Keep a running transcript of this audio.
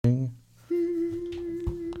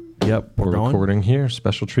Yep, We're going. recording here.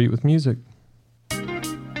 Special treat with music. Yeah,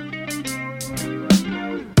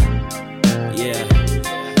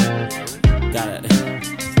 got it.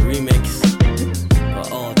 Remix. We're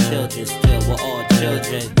all children still. We're all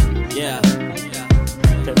children. Yeah.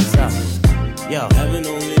 Check this out. Yo, heaven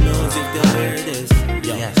only knows if they'll hear this.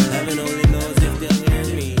 Yo, heaven only knows if they'll hear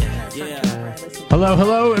me. Yeah.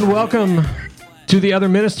 Hello, and welcome to The Other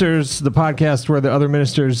Ministers, the podcast where the other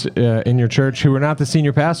ministers in your church who are not the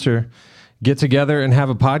senior pastor get together and have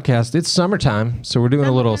a podcast. It's summertime, so we're doing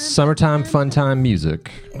a little summertime fun time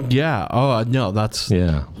music. Yeah. Oh no, that's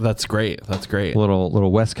great. That's great.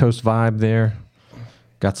 Little West Coast vibe there.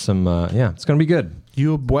 Got some. It's gonna be good.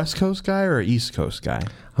 You a West Coast guy or an East Coast guy?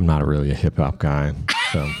 I'm not really a hip hop guy.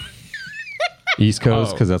 So. East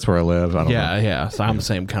Coast, because that's where I live. I don't know. Yeah. So I'm the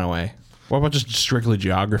same kind of way. What about just strictly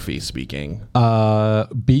geography speaking?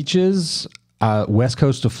 Beaches, west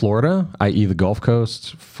coast of Florida, i.e. the Gulf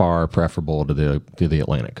Coast, far preferable to the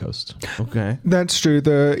Atlantic coast. Okay. That's true.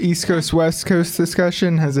 The East Coast, West Coast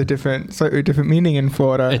discussion has a slightly different meaning in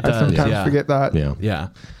Florida. It does, I sometimes yeah. forget that. Yeah.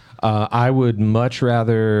 I would much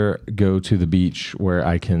rather go to the beach where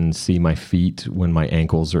I can see my feet when my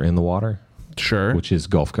ankles are in the water, Sure. which is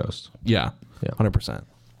Gulf Coast. Yeah. 100%.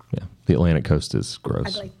 Yeah, the Atlantic coast is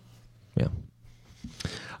gross. Yeah.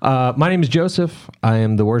 My name is Joseph. I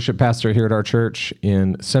am the worship pastor here at our church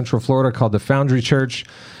in Central Florida called the Foundry Church.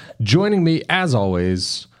 Joining me, as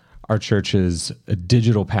always, our church's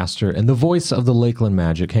digital pastor and the voice of the Lakeland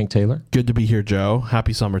Magic, Hank Taylor. Good to be here, Joe.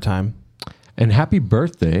 Happy summertime. And happy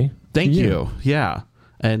birthday. Thank to you. Yeah.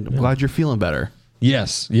 And I'm glad you're feeling better.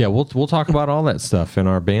 Yes. Yeah, we'll talk about all that stuff in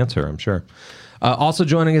our banter, I'm sure. Also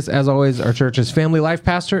joining us, as always, our church's family life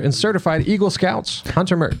pastor and certified Eagle Scouts,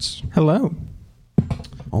 Hunter Mertz. Hello.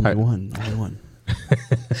 Only one.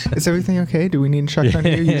 Is everything okay? Do we need to check on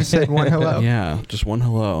you? You just said one hello. Yeah. Just one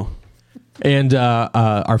hello. And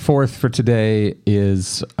our fourth for today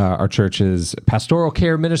is our church's pastoral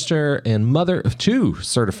care minister and mother of two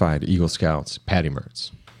certified Eagle Scouts, Patty Mertz.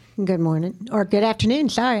 Good morning, or good afternoon.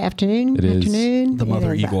 Sorry, afternoon. It is afternoon. the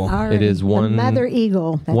Mother Eagle. It is the Mother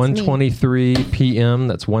Eagle. That's 1:23 p.m.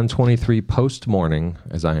 That's 1:23 post morning,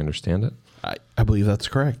 as I understand it. I believe that's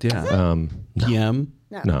correct. Yeah. PM.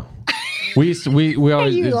 No, we Are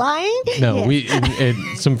always. you lying? No,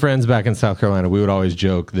 Yes. some friends back in South Carolina, we would always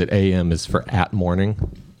joke that AM is for at morning.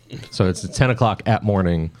 So it's 10 o'clock at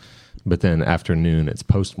morning, but then afternoon it's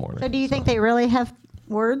post morning. So do you think they really have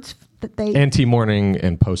words that they... Anti-morning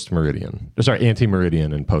and post-meridian. Sorry,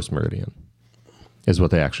 anti-meridian and post-meridian is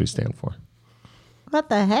what they actually stand for. What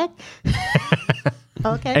the heck?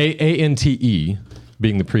 Okay. A-N-T-E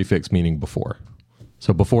being the prefix meaning before.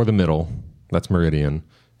 So before the middle, that's meridian,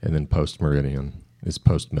 and then post-meridian is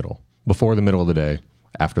post-middle. Before the middle of the day,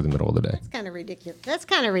 after the middle of the day. That's kind of ridiculous. That's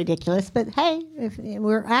kind of ridiculous, but hey, if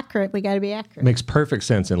we're accurate, we got to be accurate. Makes perfect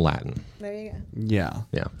sense in Latin. There you go. Yeah.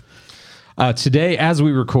 Yeah. Today, as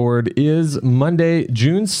we record, is Monday,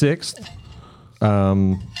 June 6th,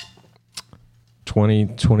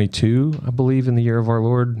 2022, I believe, in the year of our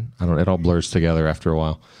Lord. It all blurs together after a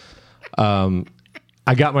while.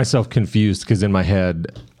 I got myself confused because in my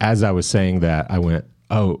head, as I was saying that, I went,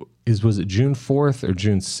 was it June 4th or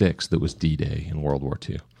June 6th that was D-Day in World War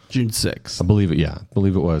II? June 6th. I believe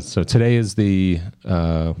it was. So today is the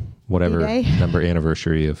whatever D-Day? number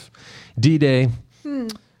anniversary of D-Day.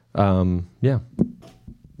 Yeah.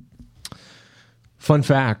 Fun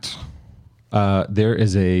fact, there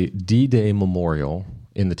is a D-Day memorial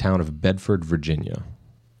in the town of Bedford, Virginia.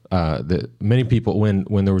 Many people,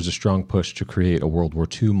 when there was a strong push to create a World War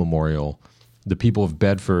II memorial, the people of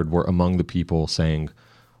Bedford were among the people saying,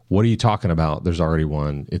 "What are you talking about? There's already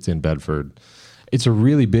one. It's in Bedford." It's a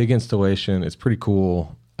really big installation. It's pretty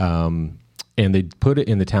cool. And they put it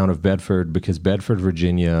in the town of Bedford because Bedford,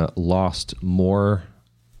 Virginia lost more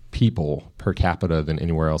people per capita than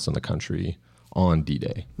anywhere else in the country on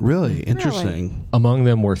D-Day. Really interesting. Among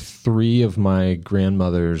them were three of my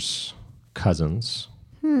grandmother's cousins,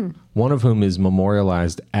 one of whom is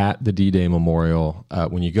memorialized at the D-Day Memorial.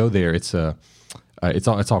 When you go there, it's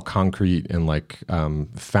all concrete and like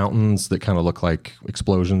fountains that kind of look like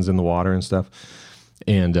explosions in the water and stuff.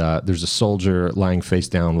 And there's a soldier lying face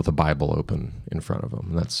down with a Bible open in front of him.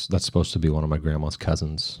 And that's supposed to be one of my grandma's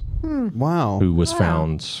cousins. Wow. Who was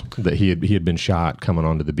found that he had been shot coming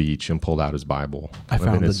onto the beach and pulled out his Bible. I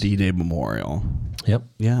found the D-Day Memorial. Yep.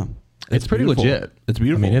 Yeah. It's pretty beautiful. legit. It's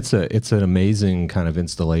beautiful. I mean, it's an amazing kind of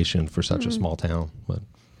installation for such a small town. But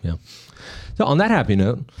yeah. So on that happy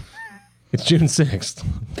note, It's June 6th,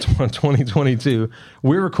 2022.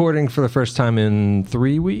 We're recording for the first time in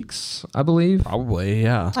 3 weeks, I believe. Probably,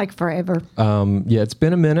 yeah. Like forever. Yeah, it's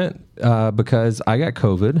been a minute because I got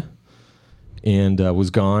COVID and was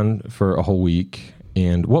gone for a whole week.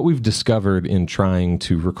 And what we've discovered in trying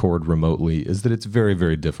to record remotely is that it's very,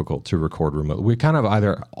 very difficult to record remotely. We kind of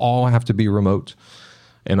either all have to be remote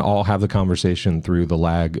and all have the conversation through the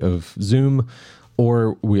lag of Zoom,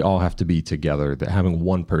 or we all have to be together. That having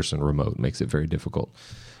one person remote makes it very difficult.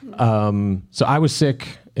 So I was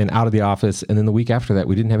sick and out of the office. And then the week after that,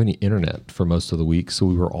 we didn't have any internet for most of the week. So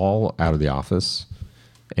we were all out of the office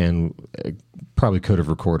and probably could have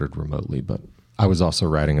recorded remotely, but I was also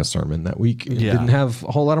writing a sermon that week. It didn't have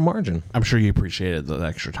a whole lot of margin. I'm sure you appreciated the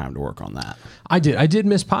extra time to work on that. I did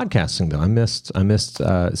miss podcasting though. I missed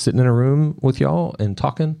sitting in a room with y'all and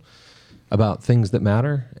talking about things that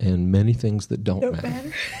matter and many things that don't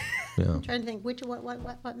matter. Yeah. I'm trying to think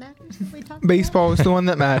what matters that we talked Baseball is the one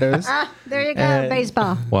that matters. There you go,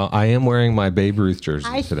 baseball. Well, I am wearing my Babe Ruth jersey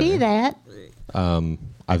I today. see that.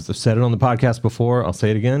 I've said it on the podcast before. I'll say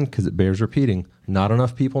it again because it bears repeating. Not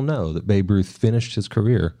enough people know that Babe Ruth finished his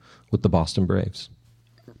career with the Boston Braves.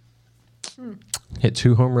 Hit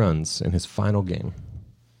 2 home runs in his final game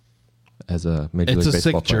as a Major League It's a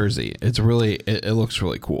Baseball sick player. jersey. It's really, it looks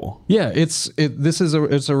really cool. Yeah, it's a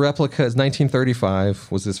replica. It's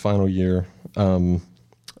 1935 was his final year.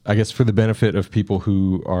 I guess for the benefit of people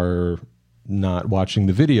who are not watching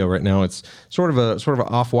the video right now, it's sort of a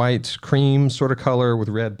off-white cream sort of color with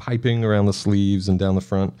red piping around the sleeves and down the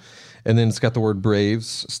front. And then it's got the word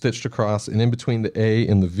Braves stitched across, and in between the A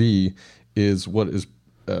and the V is what is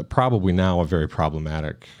probably now a very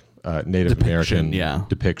problematic Native American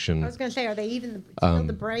depiction. I was going to say, are they even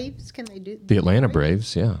the Braves? Can they do The Atlanta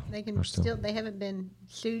Braves, yeah. They can still. They haven't been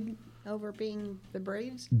sued over being the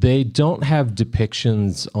Braves. They don't have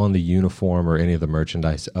depictions on the uniform or any of the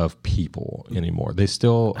merchandise of people anymore. They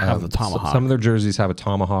still Have the tomahawk. Some of their jerseys have a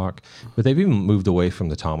tomahawk, but they've even moved away from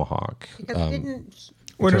the tomahawk. Because didn't.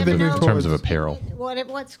 What have they moved in terms of towards? apparel.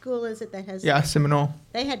 What school is it that has? Yeah, Seminole.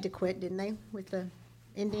 They had to quit, didn't they, with the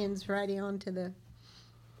Indians riding on to the.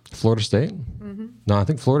 Florida State? No, I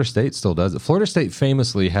think Florida State still does it. Florida State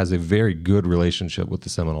famously has a very good relationship with the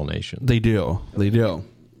Seminole Nation. They do.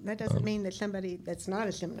 That doesn't mean that somebody that's not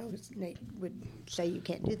a Seminole would say you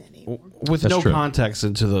can't do that anymore. With That's no true. context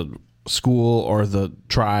into the school or the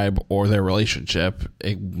tribe or their relationship,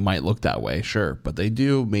 it might look that way, sure. But they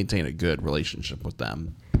do maintain a good relationship with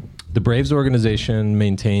them. The Braves organization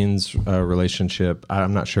maintains a relationship,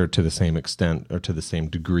 I'm not sure to the same extent or to the same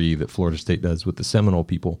degree that Florida State does with the Seminole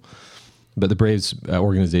people, but the Braves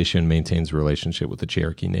organization maintains a relationship with the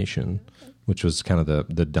Cherokee Nation, which was kind of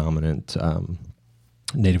the dominant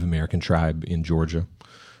Native American tribe in Georgia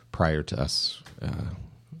prior to us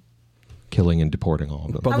killing and deporting all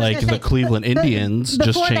of them. But I was like gonna the say, Cleveland Indians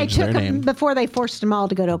just before they changed their took 'em- name. before they forced them all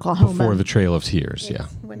to go to Oklahoma. Before the Trail of Tears, Yes, yeah.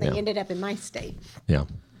 when they yeah. ended up in my state. Yeah.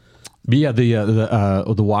 But yeah,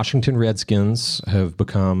 the Washington Redskins have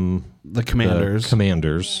become The Commanders. the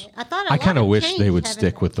Commanders. I thought a I lot kind of had wish changed, they would haven't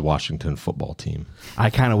stick they? with the Washington football team. I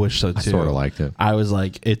kind of wish so too. I sort of liked it. I was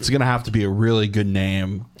like, it's gonna have to be a really good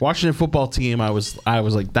name. Washington football team. I was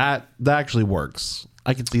like, that actually works.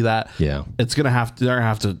 I can see that. Yeah. It's gonna have to. They're gonna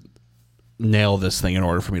have to nail this thing in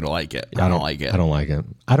order for me to like it. I don't like it. I don't like it.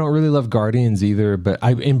 I don't really love Guardians either, but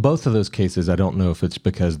in both of those cases, I don't know if it's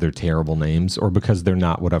because they're terrible names or because they're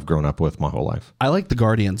not what I've grown up with my whole life. I like the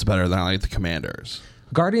Guardians better than I like the Commanders.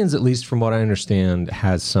 Guardians, at least from what I understand,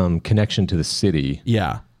 has some connection to the city.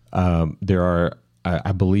 Yeah. There are,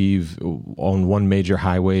 I believe, on one major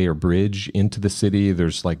highway or bridge into the city,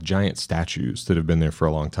 there's like giant statues that have been there for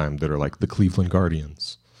a long time that are like the Cleveland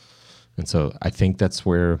Guardians. And so I think that's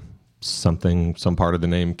where some part of the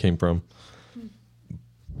name came from.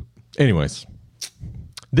 Anyways,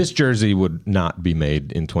 this jersey would not be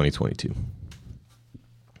made in 2022.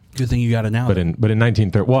 Good thing you got it now. But in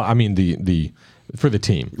 1930, well, I mean the for the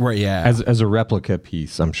team, Right, yeah. As a replica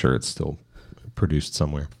piece, I'm sure it's still produced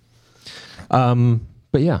somewhere.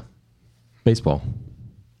 But yeah, baseball.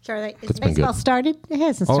 So is It's been baseball good. started? It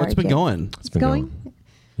hasn't started. It's been yet. going. It's been Going?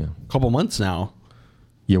 Yeah, A couple months now.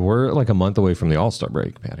 yeah, we're like a month away from the All-Star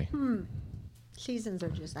break, Patty. Seasons are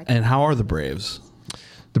just like. And how are the Braves?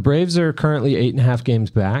 The Braves are currently 8.5 games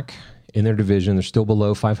back in their division. They're still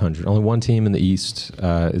below 500. Only one team in the East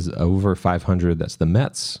is over 500. That's the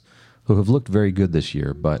Mets, who have looked very good this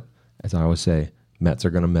year. But as I always say, Mets are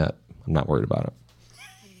going to Met. I'm not worried about it.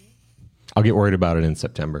 I'll get worried about it in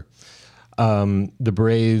September. The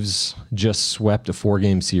Braves just swept a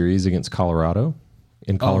 4-game series against Colorado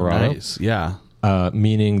in Colorado. Oh, nice. Yeah.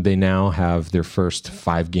 meaning they now have their first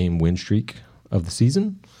 5-game win streak of the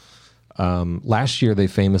season. Last year, they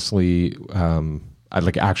famously,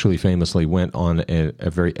 actually famously went on a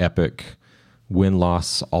very epic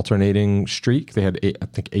win-loss alternating streak. They had, I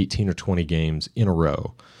think, 18 or 20 games in a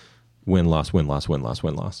row. Win-loss, win-loss, win-loss,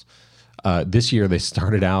 win-loss. This year, they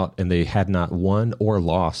started out and they had not won or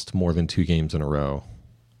lost more than 2 games in a row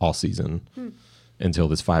all season until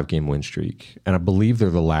this 5-game win streak. And I believe they're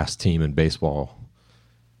the last team in baseball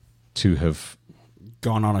to have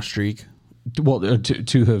Gone on a streak. well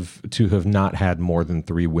to have not had more than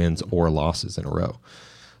 3 wins or losses in a row.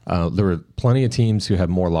 There were plenty of teams who had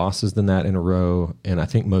more losses than that in a row, and I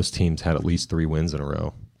think most teams had at least 3 wins in a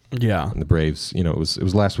row. Yeah. And the Braves, it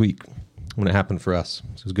was last week when it happened for us.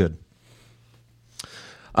 So it was good.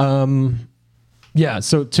 Yeah.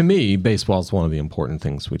 So to me, baseball is one of the important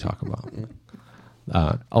things we talk about.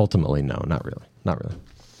 Ultimately, no, not really.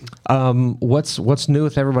 What's new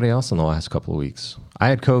with everybody else in the last couple of weeks? I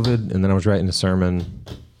had COVID, and then I was writing a sermon.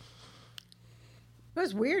 It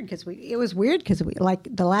was weird because we like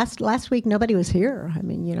the last week nobody was here. I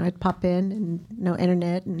mean, I'd pop in and no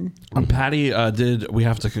internet and. Patty we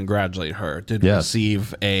have to congratulate her. Did Yes.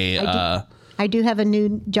 receive a I do have a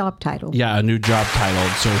new job title. a new job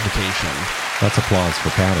titled certification. That's applause for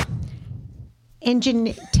Patty.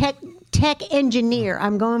 Tech engineer.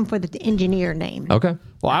 I'm going for the engineer name. Okay.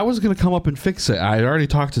 Well, I was going to come up and fix it. I had already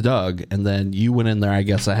talked to Doug, and then you went in there, I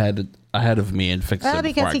guess, ahead of me and fixed it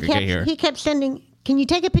before I could get here. he kept sending. Can you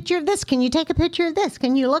take a picture of this? Can you take a picture of this?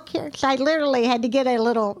 Can you look here? So I literally had to get a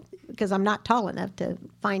little because I'm not tall enough to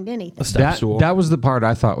find anything. That was the part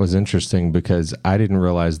I thought was interesting because I didn't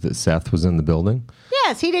realize that Seth was in the building.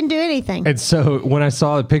 Yes, he didn't do anything. And so when I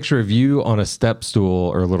saw a picture of you on a step stool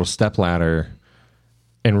or a little step ladder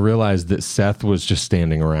and realized that Seth was just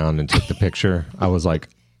standing around and took the picture, I was like,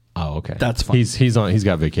 oh, okay. That's fine. He's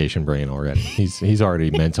got vacation brain already. He's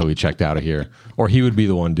already mentally checked out of here, or he would be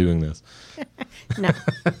the one doing this. No,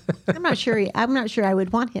 I'm not sure I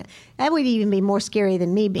would want him. That would even be more scary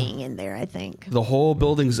than me being in there, I think. The whole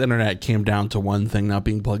building's internet came down to one thing not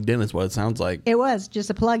being plugged in is what it sounds like. It was just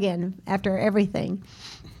a plug-in after everything.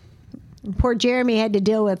 And poor Jeremy had to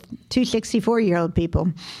deal with 2 64-year-old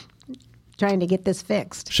people trying to get this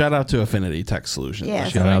fixed. Shout out to Affinity Tech Solutions.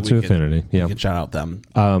 Yes. Shout out to Affinity. Yeah. You can shout out them.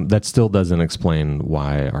 That still doesn't explain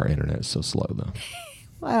why our internet is so slow, though.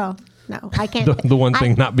 Well, no, I can't. The one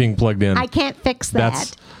thing not being plugged in. I can't fix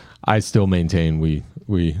that. I still maintain we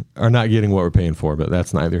are not getting what we're paying for, but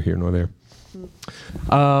that's neither here nor there.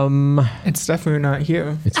 It's definitely not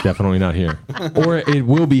here. It's definitely not here. Or it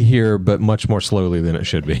will be here, but much more slowly than it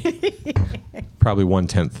should be. Probably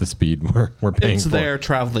 1/10 the speed we're paying It's for. there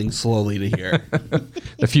traveling slowly to here.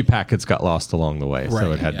 A few packets got lost along the way, so Right,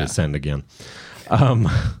 it had yeah. to send again.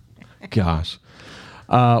 Gosh.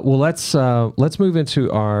 Well, let's move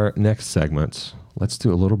into our next segment. Let's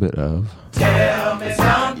do a little bit of Tell me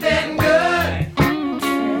something good.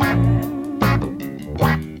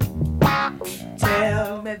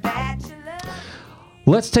 Tell me that you love.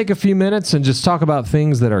 Let's take a few minutes and just talk about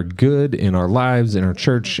things that are good in our lives, in our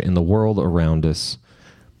church, in the world around us.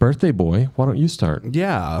 Birthday boy, why don't you start?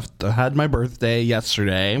 Yeah, I had my birthday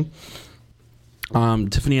yesterday.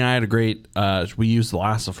 Tiffany and I had a great, we used the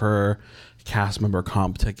last of her cast member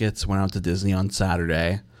comp tickets, went out to Disney on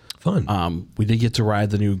Saturday. Fun. We did get to ride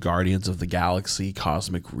the new Guardians of the Galaxy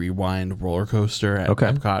Cosmic Rewind roller coaster at Okay.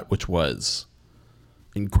 Epcot, which was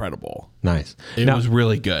incredible. Nice. It Now, was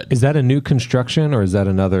really good. is that a new construction or is that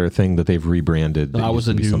another thing that they've rebranded? That was used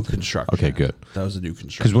a to be new something? construction. Okay, good. That was a new Because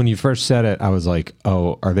construction. when you first said it, I was like,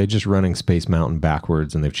 oh, are they just running Space Mountain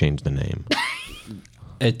backwards and they've changed the name?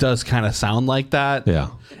 It does kind of sound like that. Yeah.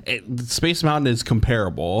 Space Mountain is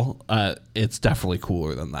comparable. It's definitely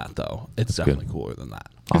cooler than that, though. It's definitely cooler than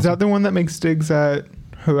that. Is that the one that makes digs at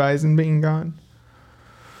Horizon being gone?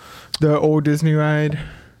 The old Disney ride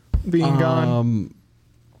being gone?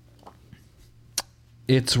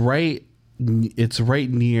 It's right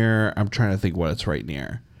near. I'm trying to think what it's right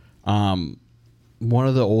near. One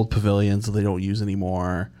of the old pavilions that they don't use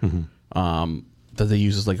anymore. That they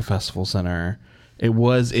use as like a festival center. It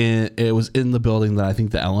was in the building that I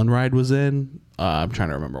think the Ellen ride was in. I'm trying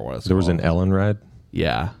to remember what it's There was called. an Ellen ride?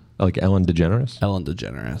 Yeah, Like Ellen DeGeneres? Ellen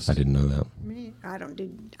DeGeneres. I didn't know that.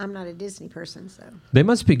 I'm not a Disney person, so. They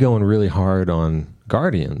must be going really hard on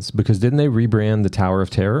Guardians because didn't they rebrand the Tower of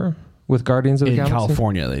Terror with Guardians of the In Galaxy?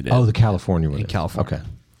 California, they did. Oh, the California one. In California. Okay.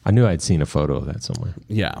 I knew I'd seen a photo of that somewhere.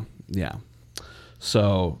 Yeah.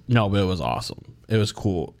 So no, but it was awesome. It was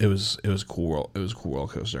cool. It was cool. It was a cool roller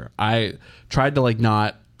coaster. I tried to like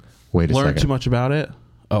not Wait a learn second. too much about it.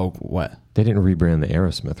 Oh, what? They didn't rebrand the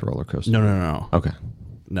Aerosmith roller coaster. No. Okay.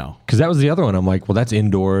 No. Because that was the other one. I'm like, well, that's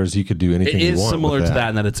indoors. You could do anything It you is want. similar with to that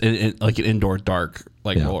in that it's like an indoor dark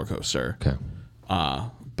Yeah. roller coaster. Okay.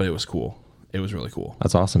 But it was cool. It was really cool.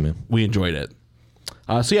 That's awesome, man. We enjoyed it.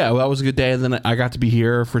 So yeah, that was a good day. And then I got to be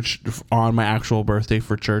here on my actual birthday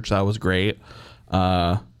for church. That was great.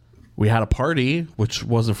 We had a party, which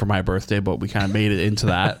wasn't for my birthday, but we kind of made it into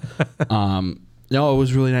that. No, it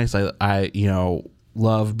was really nice. I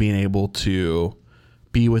love being able to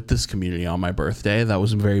be with this community on my birthday. That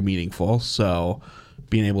was very meaningful. So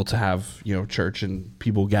being able to have, church and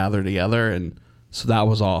people gather together. And so that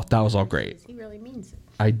was all great. He really means it.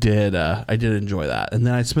 I did enjoy that. And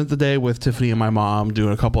then I spent the day with Tiffany and my mom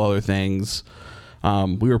doing a couple other things.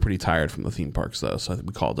 We were pretty tired from the theme parks though, so I think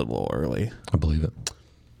we called it a little early. I believe it.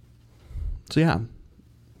 So yeah.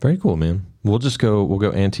 Very cool, man. We'll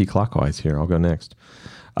go anti-clockwise here. I'll go next.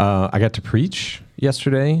 I got to preach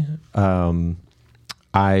yesterday.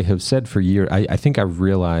 I have said for years, I think I've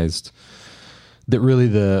realized that really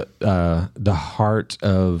the heart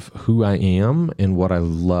of who I am and what I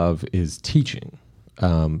love is teaching.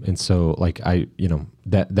 And so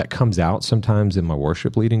that comes out sometimes in my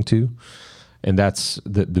worship leading too. And that's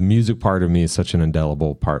the music part of me is such an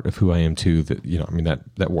indelible part of who I am too, that,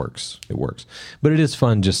 that works. It works, but it is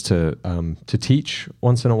fun just to teach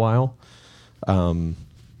once in a while.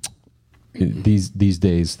 These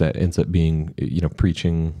days that ends up being,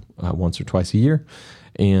 preaching once or twice a year.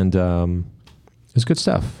 And it's good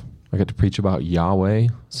stuff. I got to preach about Yahweh,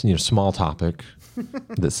 small topic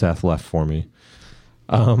that Seth left for me.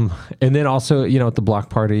 And then also, at the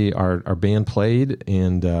block party, our band played,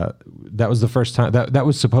 and that was the first time that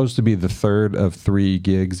was supposed to be the third of 3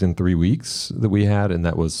 gigs in 3 weeks that we had, and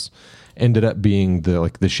that ended up being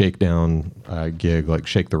the shakedown gig, like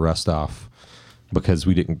shake the rust off, because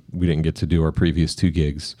we didn't get to do our previous 2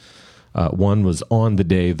 gigs. One was on the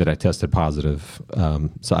day that I tested positive,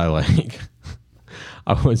 so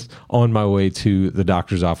I was on my way to the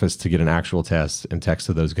doctor's office to get an actual test and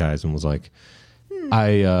texted those guys and was like,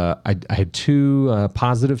 I had 2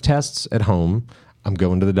 positive tests at home. I'm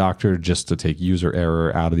going to the doctor just to take user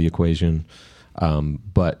error out of the equation.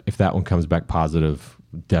 But if that one comes back positive,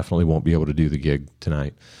 definitely won't be able to do the gig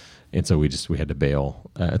tonight. And so we had to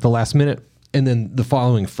bail at the last minute. And then the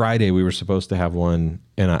following Friday, we were supposed to have one.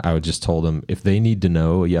 And I just told them if they need to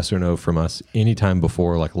know a yes or no from us anytime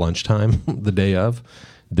before like lunchtime, the day of,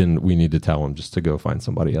 then we need to tell them just to go find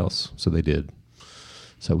somebody else. So they did.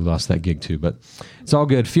 So we lost that gig too, but it's all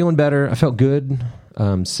good. Feeling better. I felt good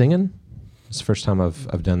singing. It's the first time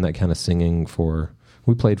I've done that kind of singing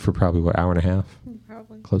we played for probably what, hour and a half?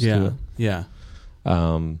 Probably. Close to it. Yeah.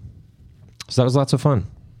 So that was lots of fun.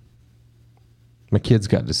 My kids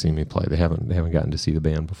got to see me play. They haven't gotten to see the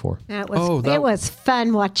band before. It was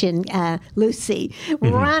fun watching Lucy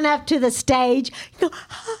run up to the stage, go,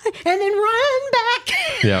 hi, and then run back.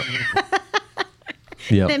 Yeah.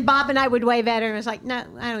 Yeah. Then Bob and I would wave at her and it's like, no,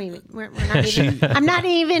 I don't even, we're not even, I'm not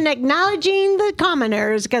even acknowledging the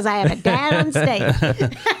commoners because I have a dad on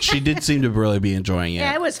stage. She did seem to really be enjoying it.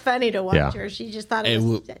 Yeah, it was funny to watch Yeah. her. She just thought it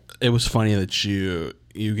was. It was funny that you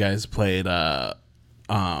guys played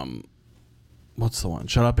what's the one?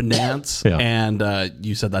 Shut Up and Dance. Yeah. And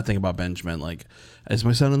you said that thing about Benjamin, like, is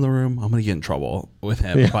my son in the room? I'm gonna get in trouble with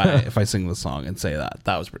him if I sing the song and say that.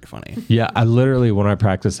 That was pretty funny. Yeah, I literally, when I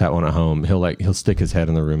practice that one at home, he'll stick his head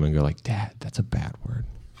in the room and go like, Dad, that's a bad word.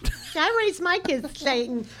 I raised my kids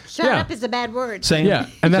saying "shut Yeah. up" is a bad word. Same. Yeah,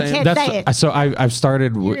 and Can't say it. so I've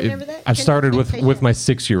started. You remember that? I've started Can you say with that? my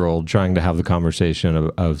 6-year-old trying to have the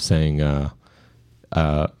conversation of saying,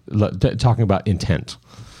 talking about intent.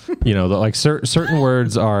 Like certain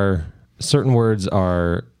words are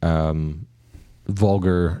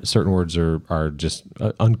vulgar. Certain words are just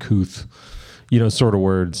uncouth, sort of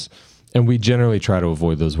words, and we generally try to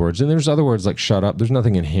avoid those words. And there's other words like "shut up." There's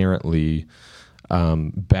nothing inherently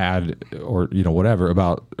bad or whatever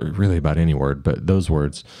about any word, but those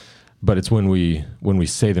words. But it's when we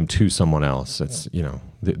say them to someone else, it's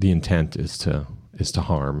the intent is to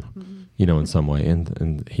harm, in some way,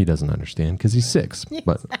 and he doesn't understand because he's 6.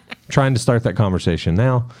 But trying to start that conversation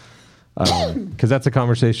now, because that's a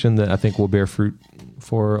conversation that I think will bear fruit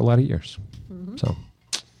for a lot of years. So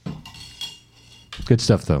good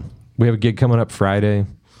stuff, though. We have a gig coming up Friday.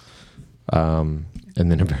 And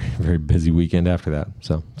then a very, very busy weekend after that.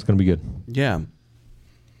 So it's going to be good. Yeah.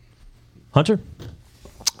 Hunter?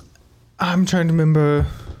 I'm trying to remember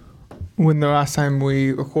when the last time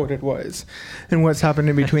we recorded was and what's happened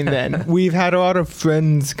in between then. We've had a lot of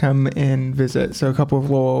friends come and visit. So a couple of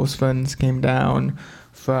Laurel's friends came down,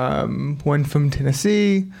 one from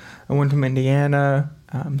Tennessee and one from Indiana.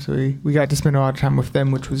 So we got to spend a lot of time with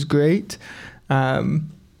them, which was great. Spent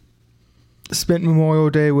Memorial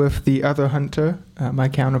Day with the other hunter, my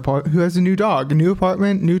counterpart, who has a new dog, a new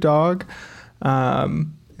apartment, new dog.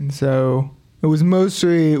 And so it was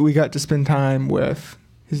mostly we got to spend time with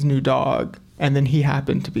his new dog, and then he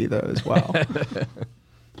happened to be there as well.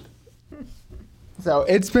 So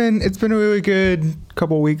it's been a really good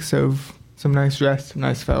couple of weeks of some nice rest, some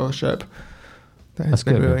nice fellowship. That's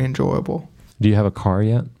been good, really man. enjoyable. Do you have a car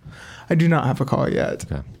yet? I do not have a car yet.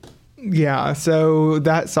 Okay. Yeah, so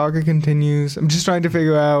that saga continues. I'm just trying to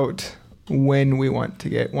figure out when we want to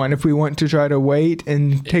get one. If we want to try to wait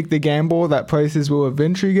and take the gamble that prices will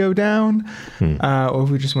eventually go down, or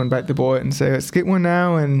if we just want to bite the bullet and say, let's get one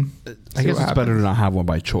now. And I guess what it's better to happens. not have one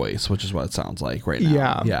by choice, which is what it sounds like right now.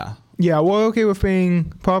 Yeah. Yeah. Yeah, we're okay with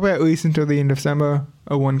being probably at least until the end of summer,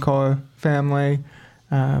 a one-car family,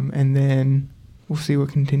 and then we'll see what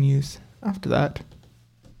continues after that.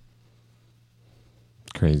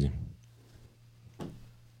 Crazy.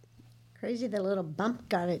 Crazy the little bump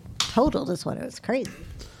got it totaled is what it was crazy.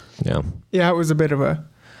 Yeah. Yeah, it was a bit of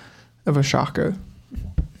a shocker.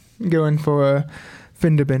 Going for a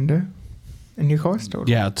fender bender, and your car's totaled.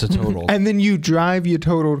 Yeah, it's a total. And then you drive your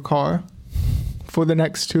totaled car for the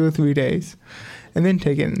next 2 or 3 days, and then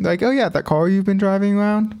take it. Like, oh yeah, that car you've been driving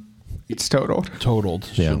around, it's totaled. Totaled.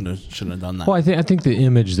 Yeah. Shouldn't have done that. Well, I think the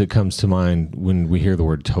image that comes to mind when we hear the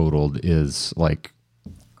word totaled is like,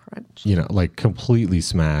 Crunch. you know, like completely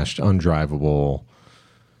smashed, undrivable.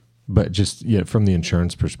 But just from the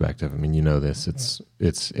insurance perspective, I mean, you know this. It's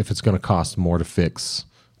if it's going to cost more to fix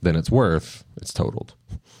than it's worth, it's totaled.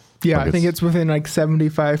 Yeah, Like I think it's within like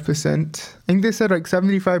 75%. I think they said like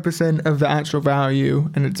 75% of the actual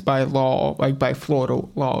value, and it's by law, like by Florida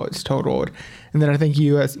law, it's totaled. And then I think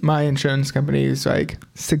my insurance company is like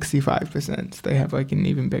 65%. They have like an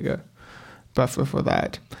even bigger buffer for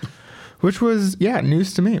that, which was,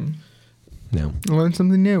 news to me. No. I learned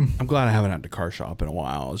something new. I'm glad I haven't had a car shop in a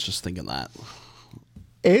while. I was just thinking that.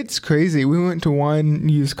 It's crazy. We went to one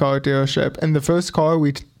used car dealership, and the first car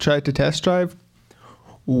we tried to test drive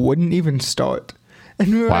wouldn't even start.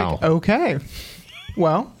 And we were Wow. like, okay,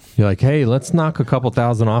 well, You're like, hey, let's knock a couple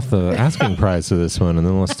thousand off the asking price of this one, and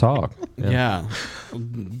then let's talk. Yeah.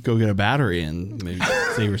 Go get a battery and maybe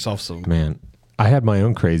save yourself some. Man, I had my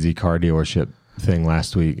own crazy car dealership thing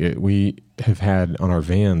last week. We have had on our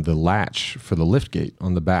van, the latch for the lift gate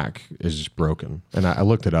on the back is just broken. And I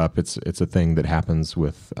looked it up. It's a thing that happens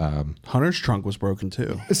with Hunter's trunk was broken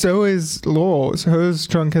too. so is Laurel's. Hers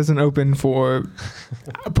trunk hasn't opened for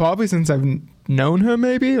probably since I've known her,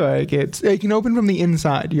 maybe. Like it can open from the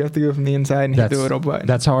inside. You have to go from the inside and hit the little button.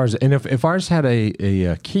 That's how ours. And if ours had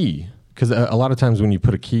a key, because a lot of times when you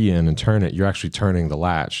put a key in and turn it, you're actually turning the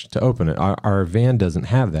latch to open it. Our van doesn't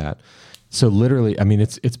have that. So literally, I mean,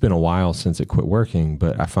 it's been a while since it quit working,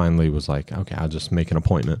 but I finally was like, okay, I'll just make an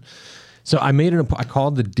appointment. So I I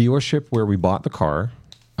called the dealership where we bought the car.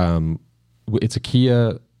 It's a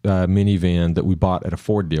Kia minivan that we bought at a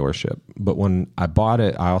Ford dealership. But when I bought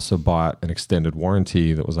it, I also bought an extended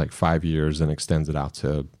warranty that was like 5 years and extends it out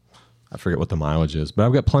to, I forget what the mileage is, but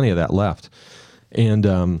I've got plenty of that left.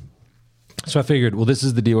 And so I figured, well, this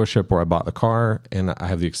is the dealership where I bought the car, and I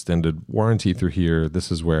have the extended warranty through here.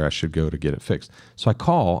 This is where I should go to get it fixed. So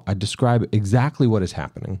I describe exactly what is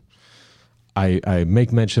happening. I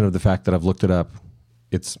make mention of the fact that I've looked it up.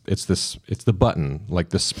 It's the button, like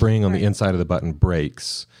the spring on the inside of the button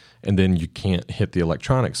breaks, and then you can't hit the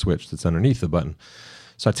electronic switch that's underneath the button.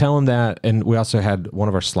 So I tell him that, and we also had one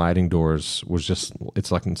of our sliding doors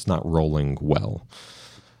it's not rolling well.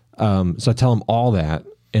 So I tell him all that,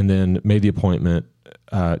 and then made the appointment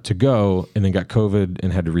to go, and then got COVID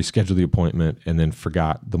and had to reschedule the appointment, and then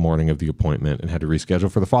forgot the morning of the appointment and had to reschedule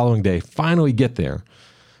for the following day. Finally get there.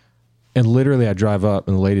 And literally I drive up,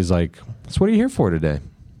 and the lady's like, so what are you here for today?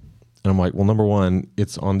 And I'm like, well, number one,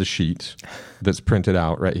 it's on the sheet that's printed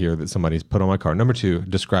out right here that somebody's put on my car. Number two,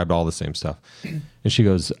 described all the same stuff. And she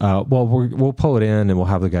goes, well, we'll pull it in, and we'll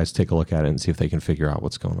have the guys take a look at it and see if they can figure out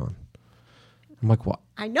what's going on. I'm like, what?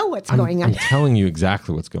 I know what's going on. I'm telling you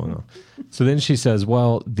exactly what's going on. So then she says,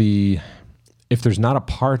 well, if there's not a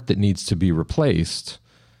part that needs to be replaced,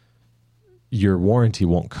 your warranty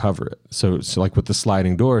won't cover it. So like with the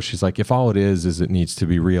sliding door, she's like, if all it is it needs to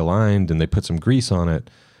be realigned and they put some grease on it,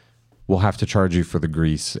 we'll have to charge you for the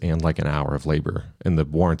grease and like an hour of labor, and the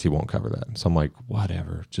warranty won't cover that. So I'm like,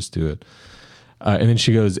 whatever, just do it. And then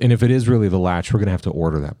she goes, and if it is really the latch, we're going to have to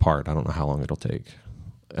order that part. I don't know how long it'll take.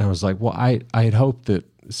 And I was like, well, I had hoped that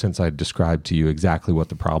since I described to you exactly what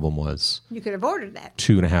the problem was You could have ordered that.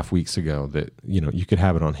 2.5 weeks ago, that, you could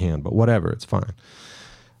have it on hand, but whatever, it's fine.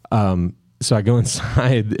 So I go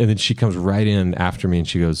inside, and then she comes right in after me, and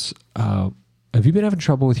she goes, "Have you been having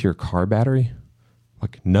trouble with your car battery?" I'm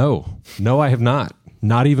like, no, I have not.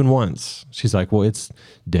 Not even once. She's like, "Well, it's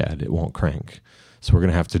dead. It won't crank. So we're going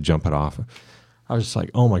to have to jump it off." I was just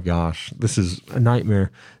like, oh my gosh, this is a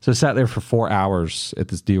nightmare. So I sat there for 4 hours at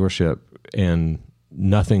this dealership, and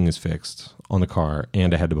nothing is fixed on the car,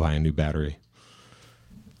 and I had to buy a new battery.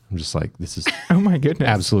 I'm just like, this is Oh my goodness.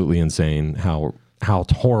 absolutely insane how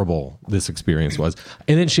horrible this experience was.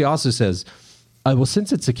 And then she also says, well,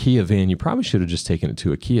 since it's a Kia van, you probably should have just taken it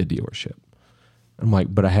to a Kia dealership. I'm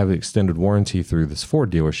like, but I have an extended warranty through this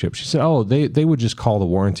Ford dealership. She said, oh, they would just call the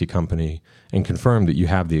warranty company and confirm that you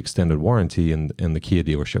have the extended warranty, and the Kia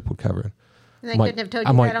dealership would cover it. They I'm like- couldn't have told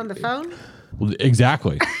I'm you like- that on the phone? Well,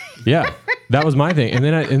 exactly. Yeah, that was my thing. And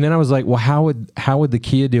then I was like, well, how would the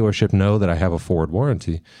Kia dealership know that I have a Ford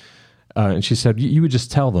warranty? And she said, you would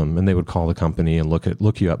just tell them, and they would call the company and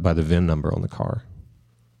look you up by the VIN number on the car.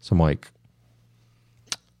 So I'm like,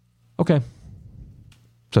 okay.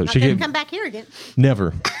 So Not she gonna gave come back here again.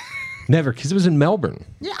 never, because it was in Melbourne.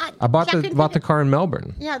 Yeah, I bought couldn't the figure- car in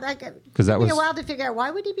Melbourne. Yeah, that 'Cause that took me was- a while to figure out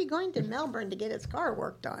why would he be going to Melbourne to get his car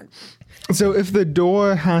worked on. So if the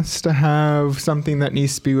door has to have something that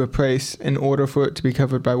needs to be replaced in order for it to be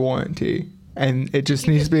covered by warranty, and it just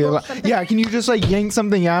You needs to just be pull like, something- yeah, can you just like yank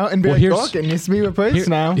something out and be Well, like, here's- look, it needs to be replaced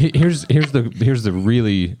now? Here's the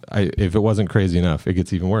really, if it wasn't crazy enough, it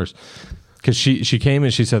gets even worse. Because she came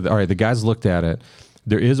and she said, all right, the guys looked at it.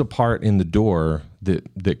 There is a part in the door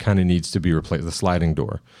that kind of needs to be replaced, the sliding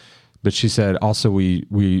door. But she said, also, we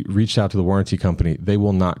reached out to the warranty company. They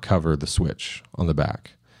will not cover the switch on the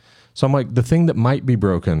back. So I'm like, the thing that might be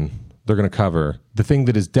broken, they're going to cover. The thing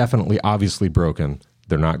that is definitely obviously broken,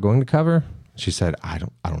 they're not going to cover. She said, I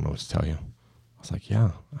don't know what to tell you. I was like,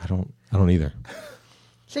 yeah, I don't either.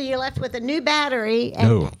 So you're left with a new battery.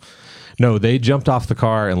 And No, they jumped off the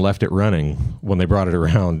car and left it running when they brought it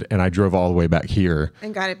around, and I drove all the way back here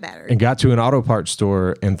And got it battery. and got to an auto parts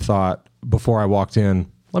store and thought, before I walked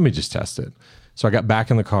in, let me just test it. So I got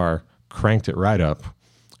back in the car, cranked it right up,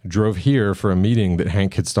 drove here for a meeting that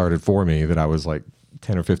Hank had started for me that I was like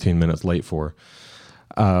 10 or 15 minutes late for.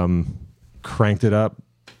 Cranked it up,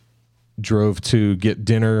 drove to get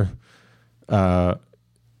dinner.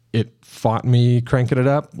 It fought me cranking it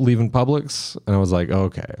up, leaving Publix. And I was like,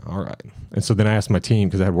 okay, all right. And so then I asked my team,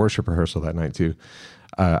 because I had worship rehearsal that night too.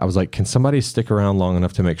 I was like, can somebody stick around long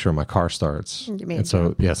enough to make sure my car starts? Give me a And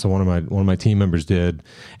so, yeah, so one of my team members did,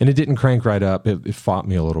 and it didn't crank right up. It fought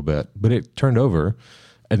me a little bit, but it turned over.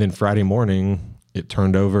 And then Friday morning, it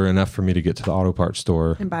turned over enough for me to get to the auto parts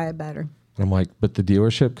store. And buy a battery. And I'm like, but the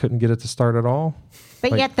dealership couldn't get it to start at all?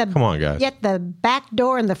 But Like, come on, guys. Yet the back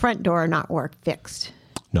door and the front door are not fixed.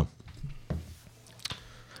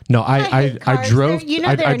 No, I hate I cars. drove. They're- you know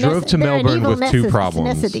I they're drove to they're an Melbourne evil with two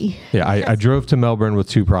necessity. problems. Yeah, I drove to Melbourne with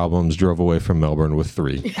 2 problems. Drove away from Melbourne with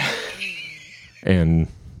 3, and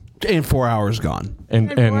 4 hours gone.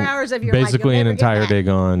 and, And 4 hours of your life basically you'll an never get entire back. day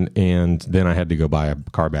gone. And then I had to go buy a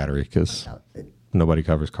car battery because nobody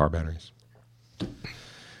covers car batteries.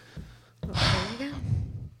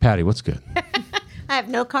 Patty, what's good? I have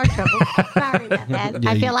no car trouble. Sorry about that.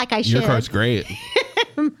 I feel like I should. Your car's great.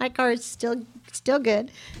 My car is still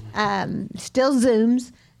good. Still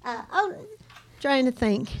zooms. Trying to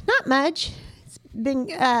think. Not much. It's been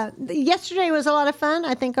yesterday was a lot of fun.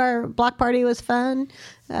 I think our block party was fun.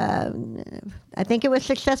 I think it was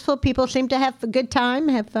successful. People seemed to have a good time,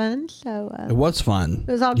 have fun. So It was fun.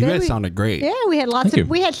 it was all You good. guys sounded great. Yeah, we had lots Thank you. of.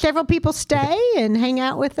 We had several people stay and hang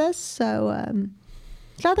out with us. So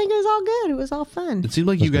I think it was all good. It was all fun. It seemed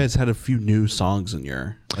like you guys had a few new songs in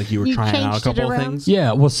your, like you were You trying out a changed it couple of around? things.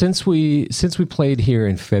 Yeah, well, since we played here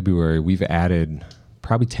in February, we've added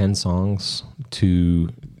probably 10 songs to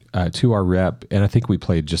our rep, and I think we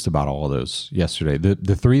played just about all of those yesterday.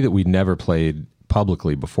 The 3 that we never played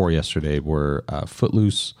publicly before yesterday were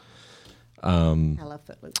Footloose, I love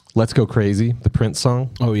Footloose. Let's Go Crazy, the Prince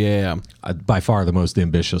song, Oh yeah. by far the most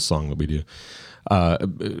ambitious song that we do.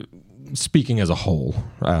 Speaking as a whole,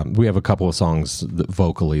 we have a couple of songs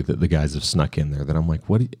vocally that the guys have snuck in there that I'm like,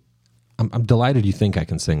 what? I'm delighted you think I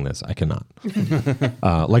can sing this. I cannot.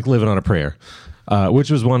 Like Living on a Prayer,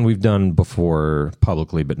 which was one we've done before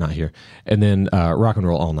publicly, but not here. And then Rock and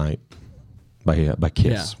Roll All Night by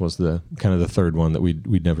Kiss was the kind of the third one that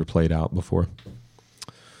we'd never played out before.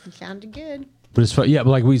 It sounded good. But it's fun. Yeah, but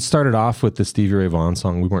like we started off with the Stevie Ray Vaughan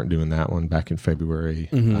song. We weren't doing that one back in February.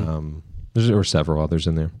 There were several others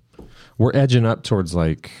in there. We're edging up towards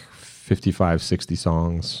like 55, 60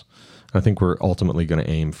 songs. I think we're ultimately going to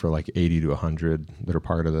aim for like 80 to 100 that are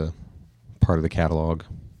part of the catalog.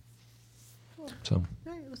 So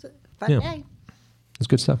It was Fun Yeah. day. It's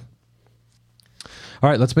good stuff. All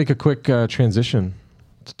right, let's make a quick transition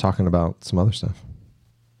to talking about some other stuff.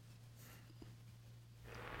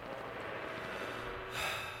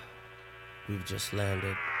 We've just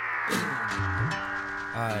landed.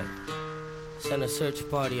 Alright. Send a search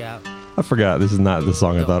party out. I forgot. This is not the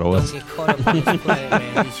song I thought it was. Don't get caught up in this plan,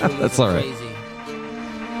 man. These humans That's are all right. crazy.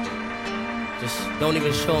 Just don't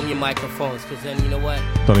even show them your microphones, because then you know what?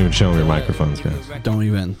 Don't even show them your microphones, guys. Don't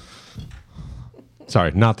even.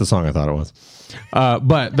 Sorry, not the song I thought it was.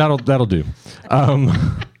 But that'll do. Why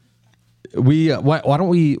don't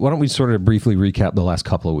we sort of briefly recap the last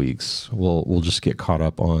couple of weeks? We'll just get caught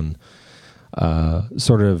up on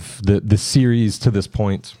sort of the series to this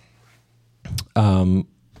point.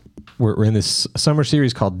 We're in this summer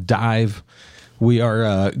series called Dive. We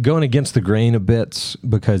are going against the grain a bit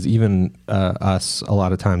because even us, a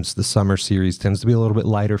lot of times the summer series tends to be a little bit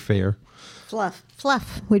lighter fare.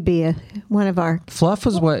 Fluff would be one of our. Fluff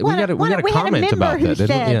was what we got a had a comment member about who that,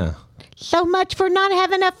 didn't we? said, Yeah. So much for not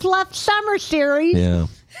having a fluff summer series. Yeah.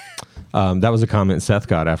 That was a comment Seth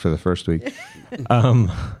got after the first week.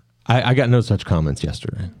 I got no such comments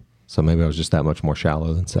yesterday. So maybe I was just that much more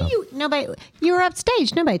shallow than Seth. You were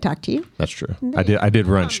upstage. Nobody talked to you. That's true. I did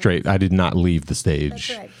run straight. I did not leave the stage.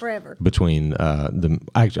 That's right, forever. Between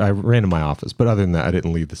I ran to my office, but other than that, I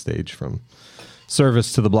didn't leave the stage from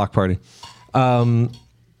service to the block party.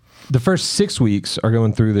 The first 6 weeks are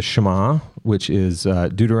going through the Shema, which is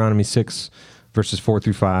Deuteronomy 6, verses 4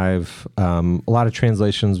 through 5. A lot of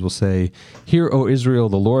translations will say, "Hear, O Israel,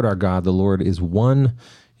 the Lord our God, the Lord is one.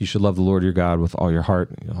 You should love the Lord your God with all your heart,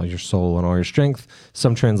 all your soul, and all your strength."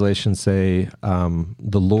 Some translations say,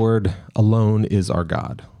 "The Lord alone is our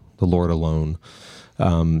God." The Lord alone.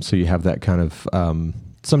 So you have that kind of...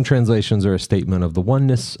 some translations are a statement of the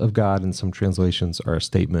oneness of God, and some translations are a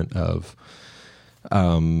statement of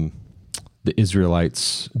the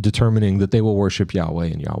Israelites determining that they will worship Yahweh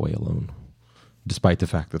and Yahweh alone, despite the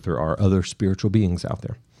fact that there are other spiritual beings out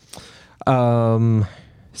there.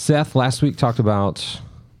 Seth last week talked about,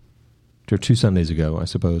 or 2 Sundays ago, I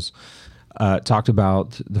suppose, talked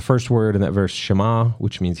about the first word in that verse, Shema,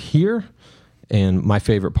 which means hear. And my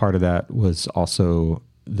favorite part of that was also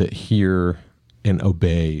that hear and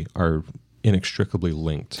obey are inextricably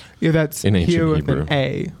linked. Yeah, that's in ancient here with Hebrew. an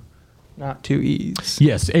A, not 2 E's.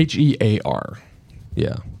 Yes, Hear.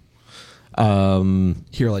 Yeah.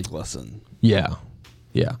 Hear like listen. Yeah.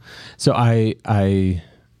 Yeah. So I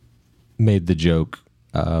made the joke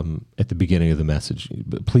at the beginning of the message,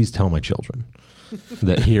 but please tell my children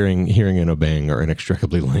that hearing and obeying are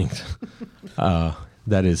inextricably linked.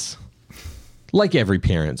 That is, like every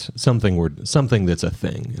parent, something that's a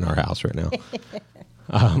thing in our house right now.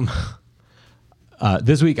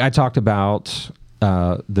 This week I talked about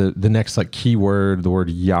the next key word, the word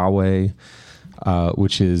Yahweh,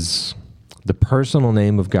 which is the personal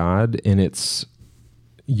name of God, and it's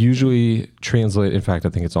usually translated. In fact, I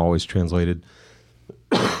think it's always translated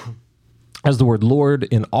as the word Lord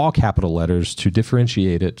in all capital letters to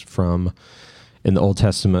differentiate it from, in the Old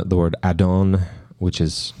Testament, the word Adon, which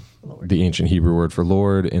is Lord, the ancient Hebrew word for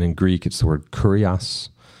Lord, and in Greek it's the word Kurios,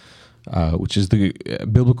 which is the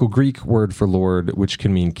biblical Greek word for Lord, which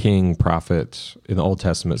can mean king, prophet, in the Old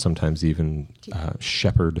Testament sometimes even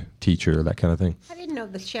shepherd, teacher, that kind of thing. I didn't know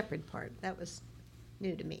the shepherd part. That was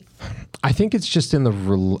new to me. I think it's just I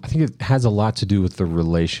think it has a lot to do with the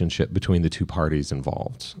relationship between the two parties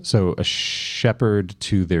involved. So a shepherd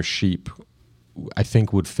to their sheep, I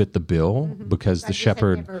think, would fit the bill because the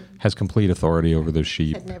shepherd has complete authority over those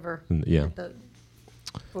sheep. I'd never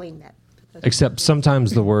glean that. Except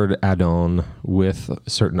sometimes the word Adon with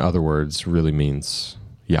certain other words really means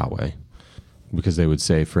Yahweh, because they would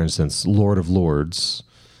say, for instance, Lord of Lords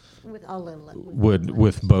with all the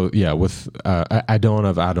with both, with Adon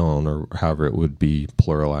of Adon, or however it would be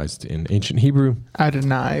pluralized in ancient Hebrew.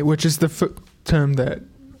 Adonai, which is the term that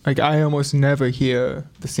I almost never hear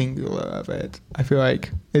the singular of it. I feel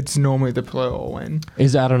like it's normally the plural when.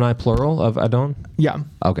 Is Adonai plural of Adon? Yeah.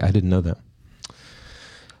 Okay, I didn't know that.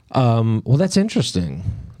 Well, that's interesting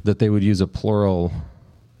that they would use a plural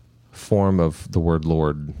form of the word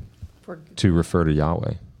Lord to refer to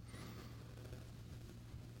Yahweh.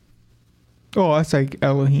 Oh, that's like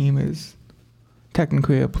Elohim is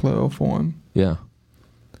technically a plural form. Yeah.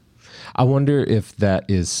 I wonder if that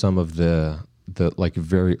is some of the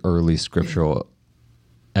very early scriptural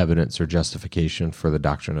evidence or justification for the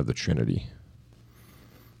doctrine of the Trinity.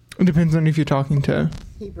 It depends on if you're talking to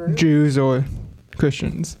Hebrew. Jews or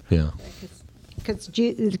Christians. Yeah. Because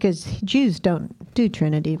Jews don't do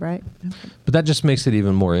Trinity, right? But that just makes it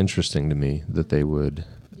even more interesting to me that they would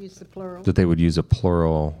use the plural. that they would use a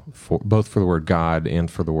plural for both for the word God and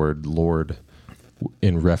for the word Lord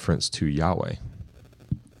in reference to Yahweh,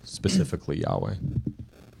 specifically Yahweh.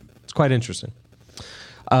 It's quite interesting.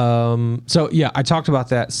 So yeah, I talked about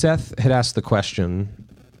that. Seth had asked the question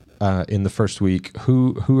in the first week,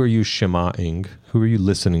 who are you shema'ing? Who are you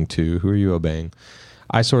listening to? Who are you obeying?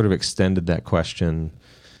 I sort of extended that question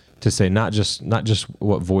to say not just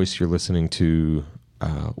what voice you're listening to,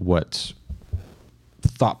 what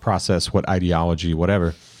thought process, what ideology,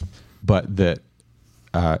 whatever, but that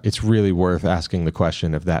it's really worth asking the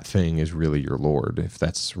question if that thing is really your Lord, if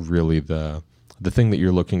that's really the thing that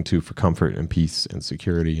you're looking to for comfort and peace and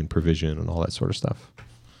security and provision and all that sort of stuff.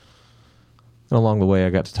 And along the way, I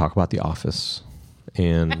got to talk about The Office,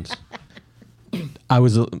 and I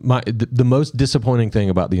was the most disappointing thing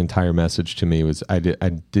about the entire message to me was I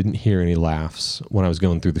didn't hear any laughs when I was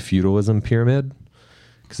going through the feudalism pyramid,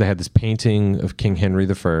 because I had this painting of King Henry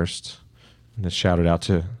I, and a shout it out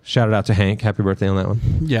to Hank. Happy birthday on that one.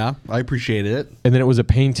 Yeah, I appreciated it. And then it was a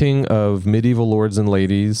painting of medieval lords and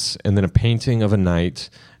ladies, and then a painting of a knight,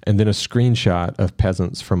 and then a screenshot of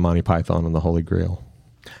peasants from Monty Python and the Holy Grail.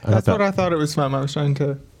 And That's what I thought it was from. I was trying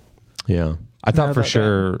to. Yeah, I thought for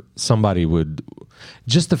sure somebody would.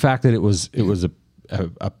 Just the fact that it was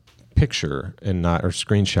a picture and not or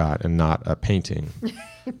screenshot and not a painting.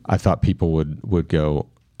 I thought people would go,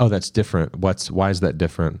 oh, that's different. Why is that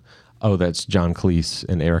different? Oh, that's John Cleese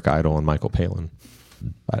and Eric Idle and Michael Palin.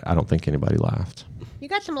 I don't think anybody laughed. You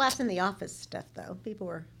got some laughs in the Office stuff, though. People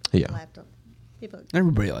were laughed on. People.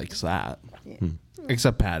 Everybody likes that,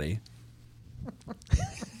 except Patty.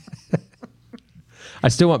 I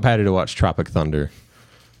still want Patty to watch Tropic Thunder.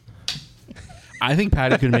 I think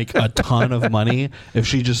Patty could make a ton of money if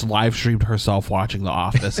she just live streamed herself watching The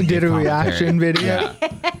Office and Did gave a commentary. reaction video.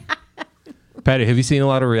 Yeah. Patty, have you seen a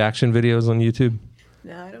lot of reaction videos on YouTube?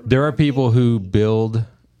 No, I don't. There are people who build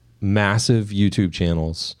massive YouTube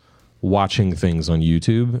channels watching things on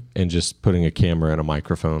YouTube and just putting a camera and a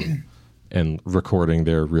microphone and recording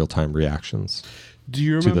their real-time reactions Do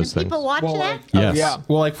you to remember? those things. People watch that? Yes. yeah.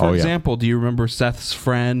 Well, like for Oh, yeah. example, do you remember Seth's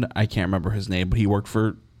friend? I can't remember his name, but he worked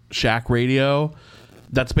for Shack Radio.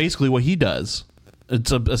 That's basically what he does.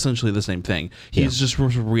 It's essentially the same thing. He's just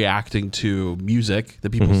reacting to music that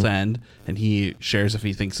people send, and he shares if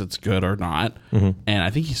he thinks it's good or not. And I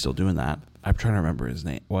think he's still doing that. I'm trying to remember his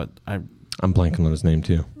name. I'm blanking on his name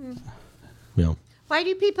too. Yeah. Why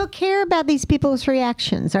do people care about these people's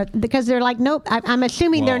reactions? Because they're like, nope. I'm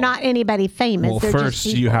assuming they're Well- not anybody famous. Well, They're first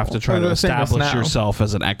just you people. have to try Or to they're famous establish now. yourself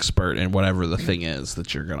as an expert in whatever the thing is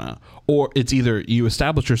that you're gonna. Or it's either you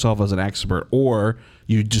establish yourself as an expert, or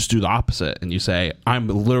you just do the opposite and you say, "I'm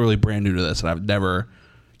literally brand new to this, and I've never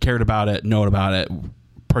cared about it, known about it,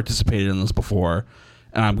 participated in this before,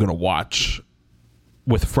 and I'm gonna watch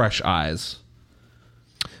with fresh eyes."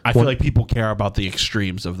 I feel like people care about the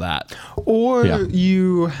extremes of that. Or Yeah.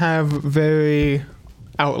 you have very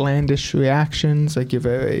outlandish reactions, like you're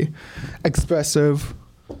very expressive.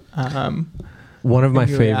 One of my in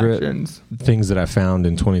your favorite reactions. things that I found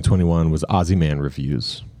in 2021 was Ozzy Man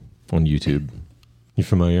reviews on YouTube. You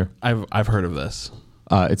familiar? I've heard of this.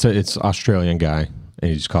 It's Australian guy, and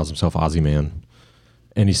he just calls himself Ozzy Man.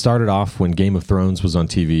 And he started off when Game of Thrones was on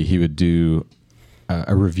TV. He would do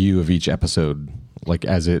a review of each episode, like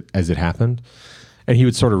as it happened, and he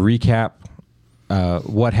would sort of recap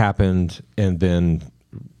what happened and then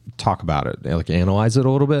talk about it, like analyze it a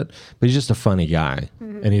little bit. But he's just a funny guy,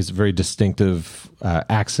 and he's a very distinctive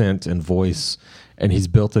accent and voice, and he's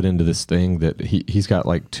built it into this thing that he's got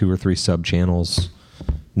like 2 or 3 sub channels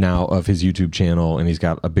now of his YouTube channel, and he's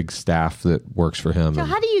got a big staff that works for him. So and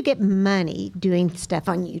how do you get money doing stuff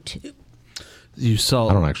on YouTube? You sell.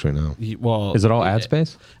 I don't actually know. Well, Is it all ad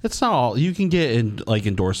space? It's not all. You can get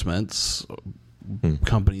endorsements,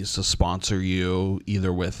 companies to sponsor you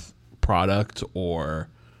either with product or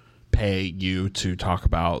pay you to talk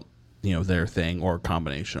about their thing, or a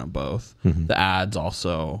combination of both. The ads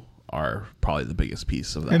also are probably the biggest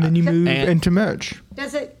piece of that. And then you move And- into merch.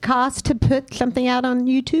 Does it cost to put something out on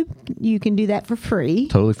YouTube? You can do that for free.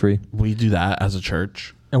 Totally free. We do that as a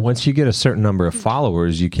church. And once you get a certain number of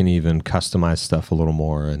followers, you can even customize stuff a little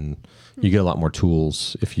more, and you get a lot more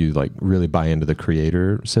tools if you like really buy into the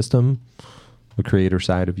creator system, the creator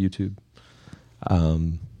side of YouTube.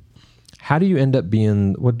 How do you end up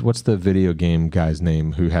being what's the video game guy's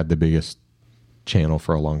name who had the biggest channel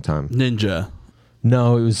for a long time? Ninja,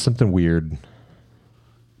 No, it was something weird.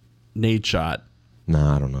 Nade Shot, No,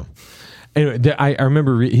 I don't know. Anyway, I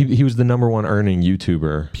remember he was the number one earning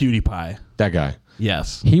YouTuber. PewDiePie. That guy.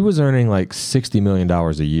 Yes. He was earning like $60 million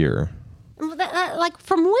a year. Like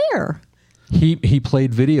from where? He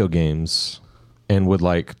played video games and would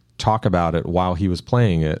like talk about it while he was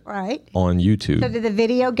playing it Right. on YouTube. So did the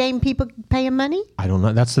video game people pay him money? I don't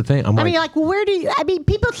know. That's the thing. I'm I like, mean, like, where do you? I mean,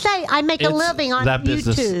 people say I make a It's- living on that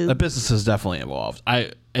business. YouTube. That business has definitely evolved.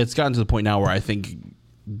 It's gotten to the point now where I think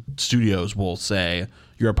studios will say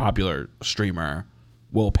you're a popular streamer,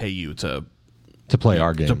 we'll pay you to play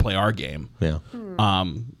our game. play our game. Yeah.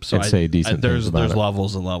 So And say decent there's things about there's it.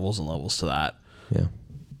 levels and levels and levels to that. Yeah.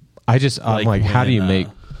 I'm like, how do you when, make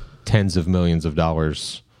tens of millions of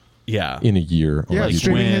dollars Yeah. in a year? on Yeah, YouTube?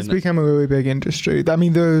 streaming has when- become a really big industry. I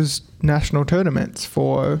mean, there's national tournaments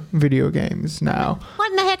for video games now. What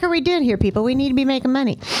in the heck are we doing here, people? We need to be making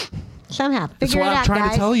money somehow. That's Figure what it I'm out, trying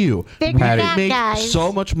guys. to tell you. Figure We it could out, make guys.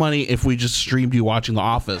 so much money if we just streamed you watching The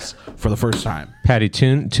Office for the first time. Patty,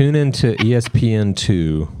 tune into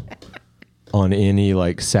ESPN2 on any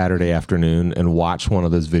like Saturday afternoon and watch one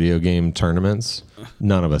of those video game tournaments.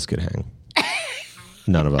 None of us could hang.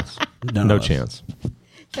 None of us. None no of us. chance.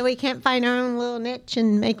 So we can't find our own little niche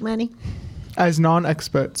and make money. As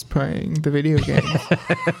non-experts playing the video games.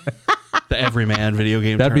 The everyman video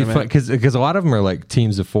game That'd be tournament. fun because a lot of them are like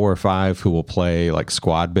teams of 4 or 5 who will play like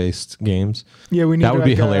squad based games. Yeah, we need That would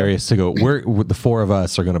be like a hilarious to go. The 4 of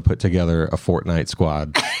us are going to put together a Fortnite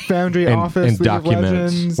squad Foundry and Office, League of document.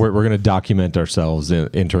 Legends. We're going to document ourselves in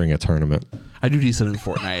entering a tournament. I do decent in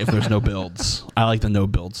Fortnite if there's no builds. I like the no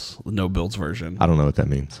builds version. I don't know what that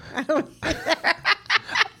means.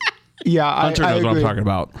 Yeah, Hunter I knows what I'm agree. talking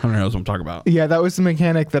about. Hunter knows what I'm talking about. Yeah, that was the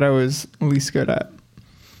mechanic that I was least good at.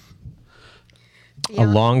 A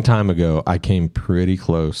long time ago, I came pretty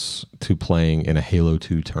close to playing in a Halo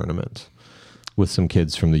 2 tournament with some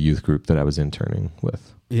kids from the youth group that I was interning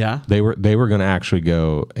with. Yeah. They were going to actually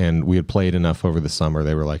go, and we had played enough over the summer.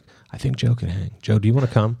 They were like, "I think Joe can hang. Joe, do you want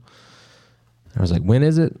to come?" And I was like, "When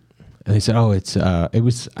is it?" And they said, "Oh, I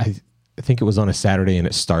think it was on a Saturday, and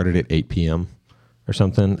it started at 8 p.m. or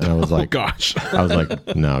something." And I was Oh like, gosh. I was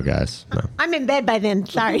like, "No, guys, no." I'm in bed by then.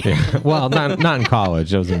 Sorry. Yeah. Well, not in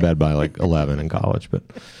college. I was in bed by like 11 in college, but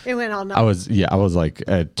It went all night. I was like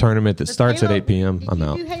a tournament that starts at 8 p.m. Did I'm you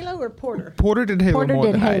out. do Halo or Porter? Porter did Halo Porter more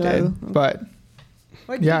did than I Halo. did, but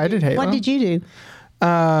What'd Yeah, you I do? did Halo. What did you do?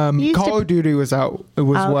 You used Call to- of Duty was out. It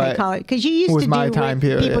was what? Because you used was to my do time with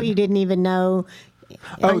period. people you didn't even know.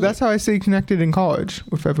 Oh, that's how I stayed connected in college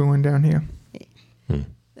with everyone down here.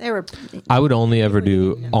 They were. I would only ever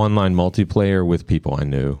do online multiplayer with people I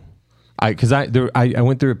knew. I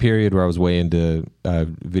went through a period where I was way into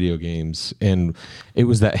video games, and it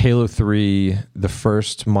was that Halo 3, the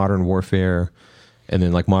first Modern Warfare, and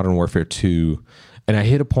then like Modern Warfare 2. And I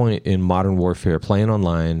hit a point in Modern Warfare playing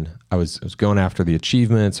online. I was going after the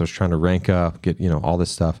achievements. I was trying to rank up, get all this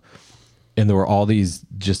stuff. And there were all these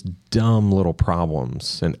just dumb little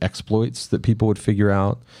problems and exploits that people would figure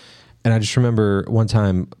out. And I just remember one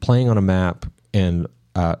time playing on a map, and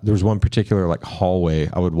there was one particular like hallway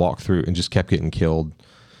I would walk through and just kept getting killed.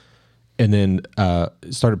 And then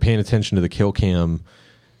started paying attention to the kill cam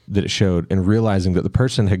that it showed and realizing that the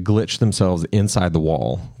person had glitched themselves inside the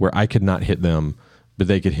wall where I could not hit them, but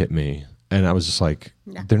they could hit me. And I was just like,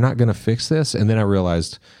 they're not going to fix this? And then I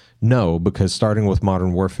realized, no, because starting with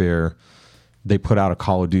Modern Warfare, they put out a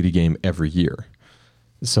Call of Duty game every year.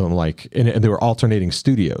 So I'm like, and they were alternating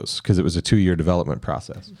studios because it was a 2-year development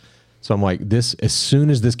process. So I'm like, as soon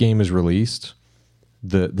as this game is released,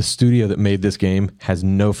 the studio that made this game has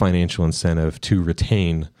no financial incentive to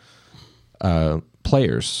retain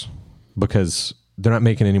players because they're not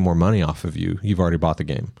making any more money off of you. You've already bought the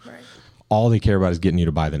game. Right. All they care about is getting you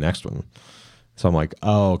to buy the next one. So I'm like,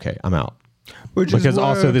 oh, okay, I'm out. Because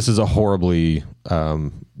also this is a horribly,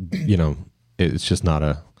 it's just not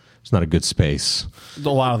a good space. A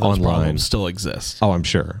lot of those Online. problems still exist. Oh, I'm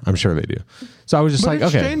sure they do. So I was just But like,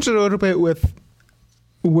 it's okay. changed a little bit with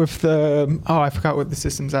the I forgot what the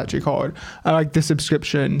system's actually called. I like the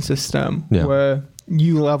subscription system where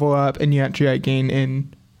you level up and you actually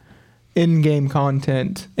gain in-game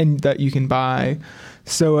content and that you can buy.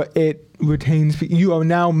 So it retains. You are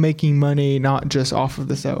now making money not just off of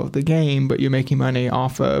the sale of the game, but you're making money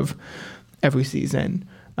off of every season.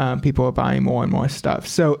 People are buying more and more stuff.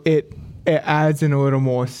 So it adds in a little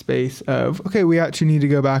more space of, okay, we actually need to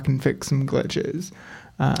go back and fix some glitches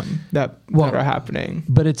that are happening.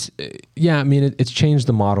 But it's changed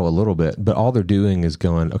the model a little bit, but all they're doing is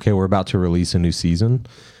going, okay, we're about to release a new season.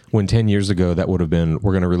 When 10 years ago, that would have been,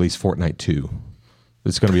 we're going to release Fortnite 2.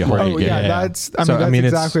 It's going to be a whole new game. That's So,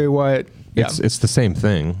 exactly what. It's the same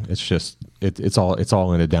thing. It's just it's all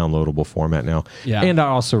in a downloadable format now. Yeah. And I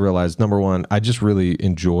also realized, number one, I just really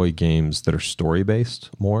enjoy games that are story based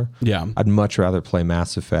more. Yeah. I'd much rather play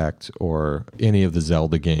Mass Effect or any of the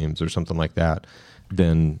Zelda games or something like that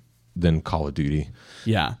than Call of Duty.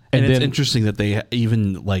 Yeah. And And it's then- interesting that they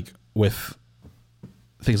even like with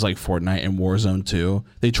things like Fortnite and Warzone 2,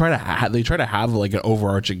 they try to have like an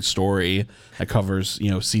overarching story that covers,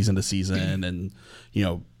 season to season and,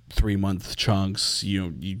 3-month chunks,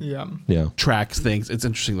 you Yeah. tracks things. It's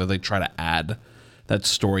interesting that they try to add that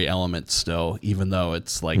story element still, even though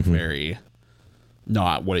it's like very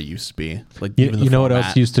not what it used to be. Like even the You know what format.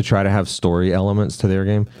 else used to try to have story elements to their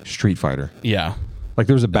game? Street Fighter. Yeah. Like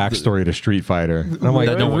there was a backstory to Street Fighter. And I'm like,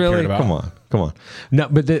 That no one cared really? about. Come on. No,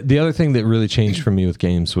 but the other thing that really changed for me with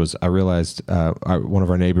games was I realized one of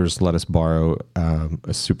our neighbors let us borrow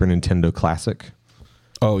a Super Nintendo Classic.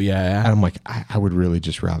 Oh yeah. And I'm like, I would really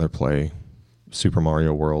just rather play Super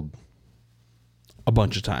Mario World A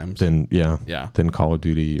bunch of times. than Yeah. than Call of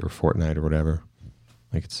Duty or Fortnite or whatever.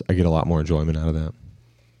 Like I get a lot more enjoyment out of that.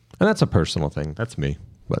 And that's a personal thing. That's me.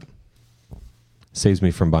 But saves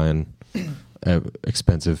me from buying an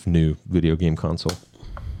expensive new video game console.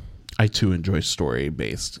 I too enjoy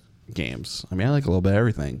story-based games. I mean, I like a little bit of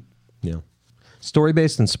everything. Yeah. Story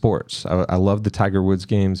based in sports. I loved the Tiger Woods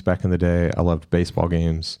games back in the day. I loved baseball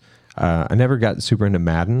games. I never got super into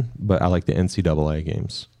Madden, but I like the NCAA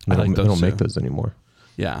games. I like They those don't make too. those anymore.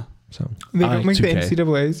 Yeah. So They I don't like make 2K. the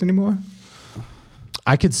NCAAs anymore.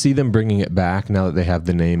 I could see them bringing it back now that they have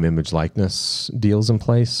the name, image, likeness deals in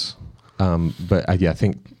place. But I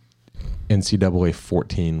think NCAA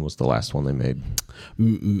 14 was the last one they made.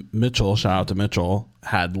 Mitchell, shout out to Mitchell,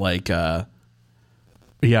 had like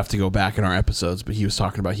you have to go back in our episodes, but he was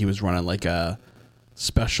talking about he was running like a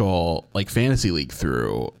special like fantasy league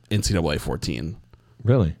through NCAA 14.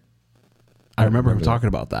 Really? I remember him remember talking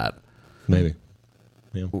about that. Maybe.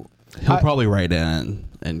 Yeah. He'll probably write in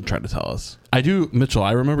and try to tell us. I do, Mitchell.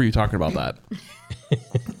 I remember you talking about that.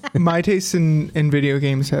 My taste in video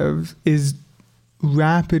games is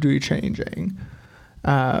rapidly changing.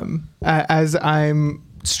 As I'm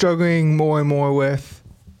struggling more and more with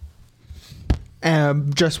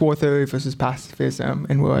just war theory versus pacifism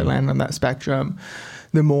and where I land on that spectrum,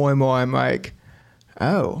 the more and more I'm like,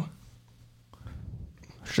 oh,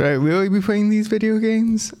 should I really be playing these video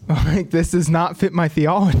games? Like, this does not fit my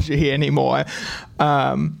theology anymore.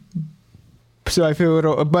 So I feel a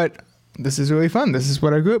little, but this is really fun. This is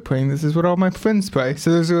what I grew up playing. This is what all my friends play.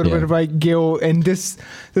 So there's a little bit of like guilt and there's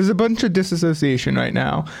a bunch of disassociation right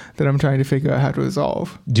now that I'm trying to figure out how to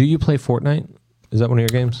resolve. Do you play Fortnite? Is that one of your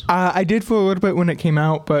games? I did for a little bit when it came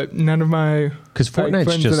out, but none of my Because Fortnite's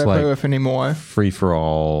friends just that I play like with anymore. free for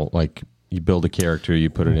all. Like you build a character, you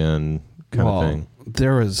put it in, kind of thing.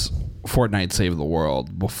 There was Fortnite Save the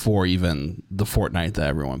World before even the Fortnite that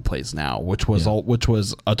everyone plays now, which was which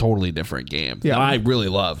was a totally different game. Yeah. that I really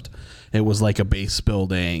loved. It was like a base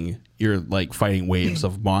building. You're like fighting waves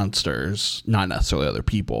of monsters, not necessarily other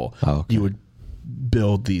people. Oh, okay. You would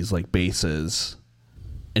build these like bases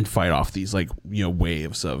and fight off these like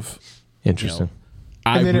waves of. Interesting.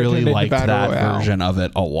 I And then it really turned into liked Battle that Royale. version of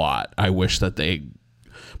it a lot. I wish that they.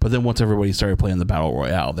 But then once everybody started playing the Battle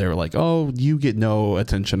Royale, they were like, oh, you get no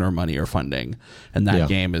attention or money or funding. And that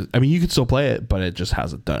game is, I mean, you could still play it, but it just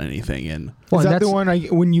hasn't done anything. And Well, Is and that the that's-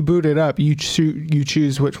 one when you boot it up, you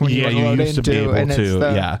choose which one you want to load used to be into, able and it's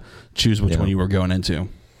to, choose which Yeah. one you were going into.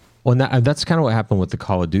 Well, and that's kind of what happened with the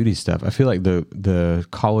Call of Duty stuff. I feel like the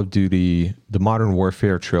Call of Duty, the Modern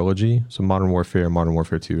Warfare trilogy, so Modern Warfare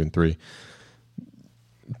 2 and 3,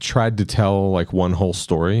 tried to tell like one whole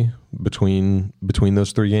story between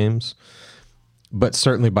those three games. But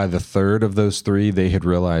certainly by the third of those three, they had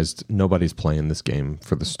realized nobody's playing this game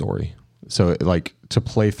for the story. So like to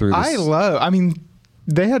play through this, I mean,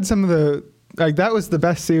 they had some of the that was the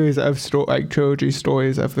best series of trilogy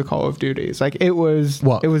stories of the Call of Duties. Like it was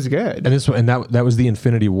good. And that was the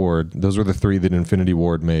Infinity Ward. Those were the three that Infinity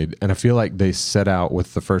Ward made. And I feel like they set out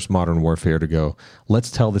with the first Modern Warfare to go,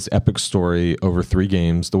 let's tell this epic story over 3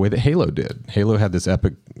 games the way that Halo did. Halo had this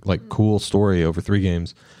epic, like cool story over 3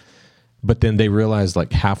 games. But then they realized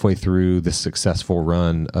like halfway through the successful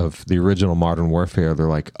run of the original Modern Warfare, they're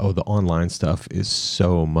like, oh, the online stuff is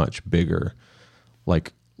so much bigger.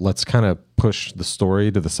 Like, let's kind of push the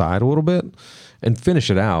story to the side a little bit and finish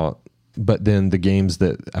it out. But then the games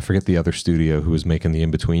that, I forget the other studio who was making the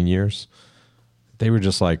in-between years, they were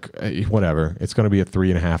just like, whatever. It's going to be a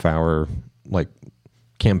 3.5 hour like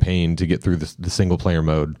campaign to get through the single player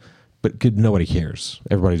mode. But nobody cares.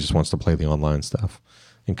 Everybody just wants to play the online stuff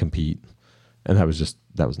and compete. And that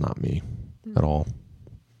was not me at all.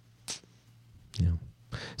 Yeah.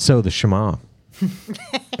 So the Shema.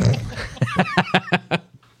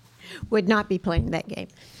 Would not be playing that game.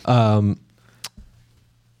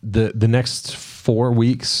 The next 4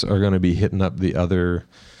 weeks are going to be hitting up the other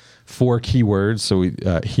 4 keywords. So we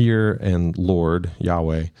hear and Lord,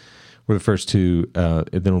 Yahweh, were the first 2. Then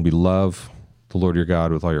it'll be love the Lord your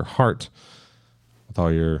God with all your heart, with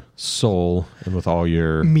all your soul, and with all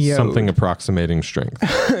your Miod. something approximating strength.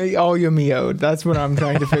 All your miod. That's what I'm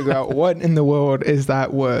trying to figure out. What in the world is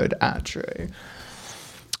that word actually?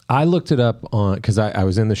 I looked it up on because I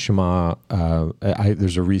was in the Shema.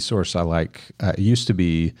 There's a resource I like. It used to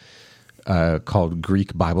be called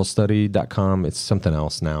GreekBibleStudy.com. It's something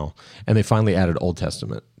else now, and they finally added Old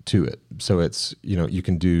Testament to it. So it's you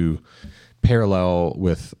can do parallel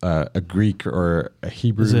with a Greek or a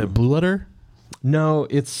Hebrew. Is it Blue Letter? No,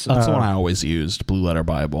 it's That's the one I always used. Blue Letter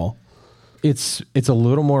Bible. It's a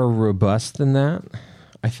little more robust than that,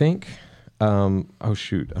 I think. Oh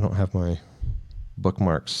shoot, I don't have my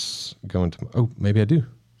bookmarks going to maybe I do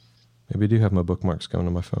have my bookmarks going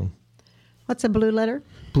to my phone. What's a blue letter?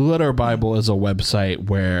 Blue Letter Bible is a website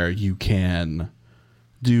where you can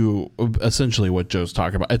do essentially what Joe's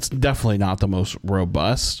talking about. It's definitely not the most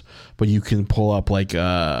robust, but you can pull up like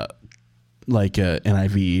a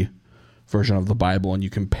NIV version of the Bible and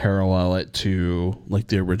you can parallel it to like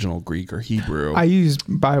the original Greek or Hebrew. I used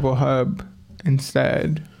Bible Hub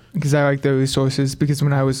instead because I like the resources, because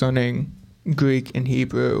when I was learning Greek and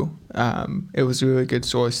Hebrew, it was a really good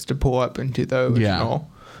source to pull up into the original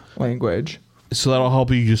language. So that'll help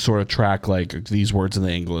you just sort of track like these words in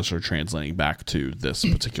the English are translating back to this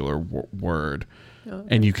particular word.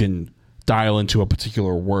 And you can dial into a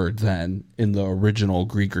particular word then in the original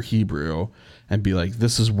Greek or Hebrew and be like,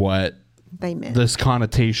 this is what They meant. this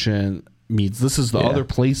connotation means. This is the other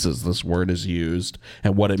places this word is used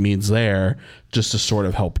and what it means there, just to sort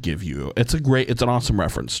of help give you. It's an awesome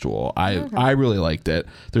reference tool. I really liked it.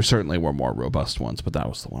 There certainly were more robust ones, but that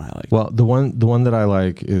was the one I liked. Well, the one that I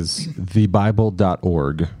like is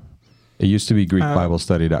thebible.org. It used to be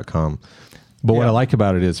GreekBibleStudy.com. But what I like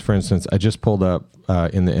about it is, for instance, I just pulled up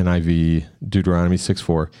in the NIV Deuteronomy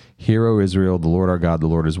 6:4. Hear, O Israel, the Lord our God, the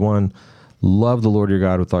Lord is one. Love the Lord your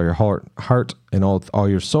God with all your heart and all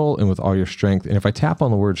your soul and with all your strength. And if I tap on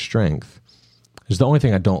the word strength, there's the only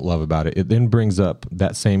thing I don't love about it. It then brings up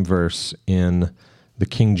that same verse in the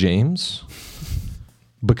King James,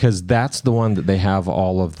 because that's the one that they have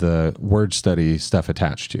all of the word study stuff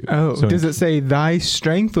attached to. Oh, So does it say thy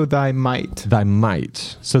strength or thy might? Thy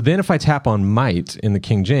might. So then if I tap on might in the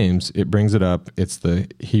King James, it brings it up. It's the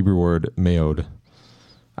Hebrew word meod.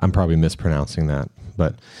 I'm probably mispronouncing that,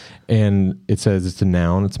 and it says it's a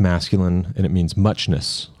noun, it's masculine, and it means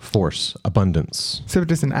muchness, force, abundance. So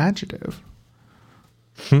it's an adjective.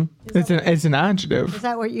 It's an adjective, Is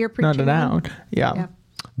that what you're preaching? not a noun. on? Yeah.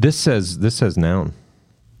 This says noun.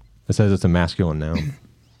 It says it's a masculine noun.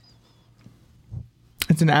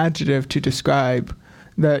 It's an adjective to describe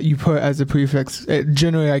that you put as a prefix. It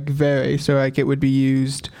generally like vary, so like it would be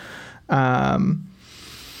used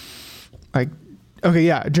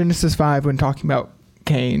Genesis 5 when talking about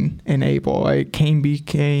Cain and Abel. Like Cain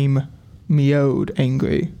became meod,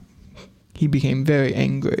 angry. He became very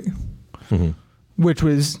angry, which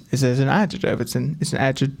is an adjective. It's an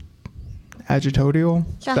adjectival.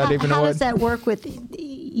 So Is that how even a word? does that work with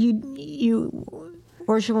you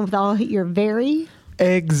worship with all your very?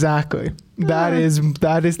 Exactly. That is the You need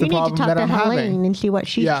to problem talk that to I'm Helene having. and see what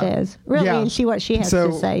she Yeah. says. Really, Yeah. and see what she has So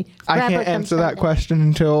to say. I Grab her can't some answer that Sunday. question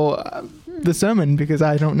until the sermon because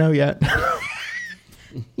I don't know yet.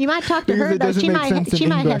 You might talk to Because her it though. doesn't make sense in She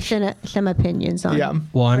might have English. some opinions on. Yeah.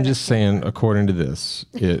 Well, I'm just saying, according to this,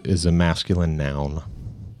 it is a masculine noun.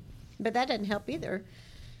 But that doesn't help either.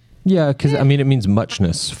 Yeah, because I mean, it means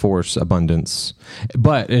muchness, force, abundance.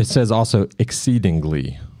 But it says also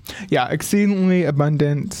exceedingly. Yeah, exceedingly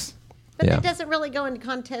abundance. But Yeah. that doesn't really go into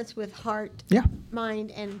contest with heart, Yeah.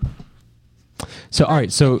 mind, and So, all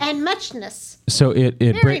right. So muchness. So it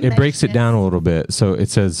Very breaks it much, down yes. a little bit. So it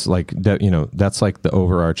says like that's like the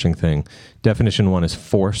overarching thing. Definition 1 is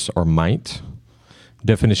force or might.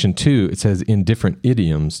 Definition 2, it says in different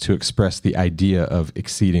idioms to express the idea of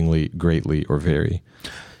exceedingly, greatly, or very.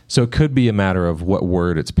 So it could be a matter of what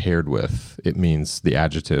word it's paired with. It means the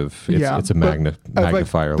adjective. It's a but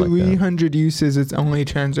magnifier of like that. 300 uses, it's only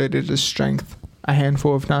translated as strength a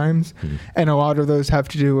handful of times. And a lot of those have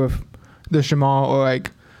to do with the Shema, or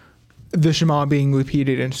like the Shema being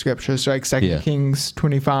repeated in scripture. So like 2 Kings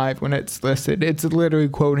 25, when it's listed, it's literally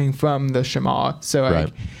quoting from the Shema. So like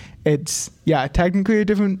Right. it's technically a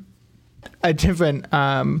different a different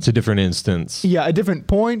It's a different instance. a different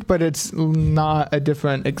point, but it's not a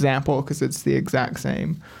different example because it's the exact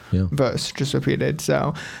same Yeah. verse just repeated.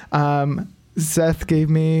 So Seth gave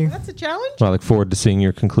me That's a challenge. Well, I look forward to seeing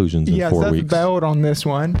your conclusions in 4 Seth weeks. bailed on this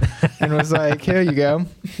one and was like, here you go.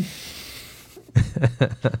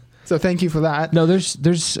 So thank you for that. No,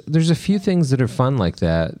 there's a few things that are fun like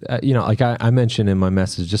that. Like I mentioned in my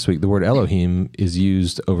message this week, the word Elohim is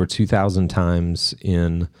used over 2,000 times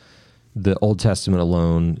in the Old Testament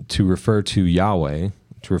alone to refer to Yahweh,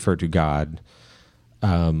 to refer to God,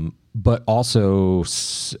 but also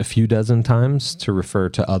a few dozen times to refer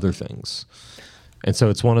to other things. And so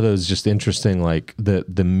it's one of those just interesting, like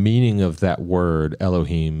the meaning of that word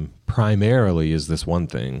Elohim primarily is this one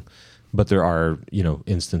thing. But there are,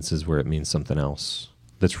 instances where it means something else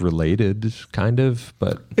that's related, kind of.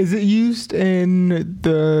 But Is it used in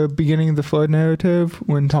the beginning of the flood narrative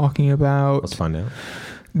when talking about let's find out.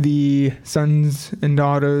 the sons and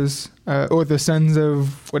daughters, or the sons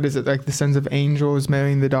of, what is it, like the sons of angels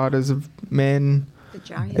marrying the daughters of men? The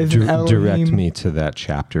giant. Is it Direct Elohim? me to that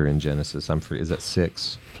chapter in Genesis. I'm free. Is that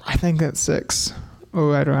 6? I think that's 6,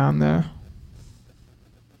 or right around there.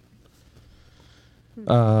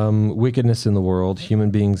 Wickedness in the world. Human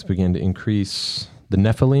beings began to increase. The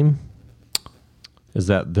Nephilim. Is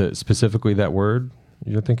that specifically that word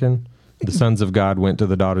you're thinking? The sons of God went to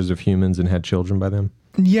the daughters of humans and had children by them.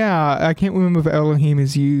 Yeah, I can't remember if Elohim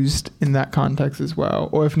is used in that context as well,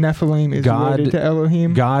 or if Nephilim is related to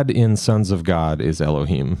Elohim. God in sons of God is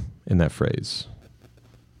Elohim in that phrase.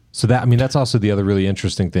 So that's also the other really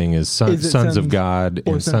interesting thing is Is it sons of God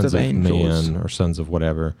or and sons sons of of angels? man or sons of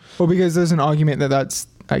whatever. Well, because there's an argument that that's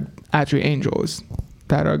like actually angels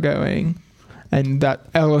that are going, and that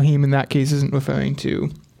Elohim in that case isn't referring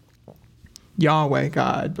to Yahweh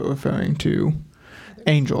God, but referring to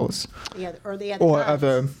angels Or the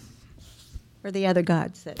other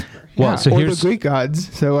gods that were. Well, so or here's the Greek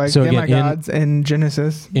gods. So like So again, demigods in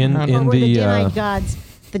Genesis. in Or were the the demigods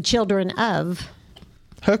the children of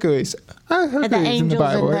Hercules. Hercules the in the angels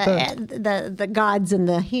Bible. and the gods and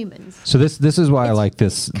the humans? So this is why I like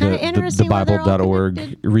this kinda interesting why they're all Bible.org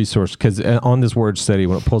connected. resource, because on this word study,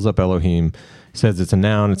 when it pulls up Elohim, it says it's a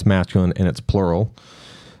noun, it's masculine, and it's plural.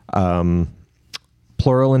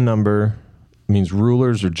 Plural in number means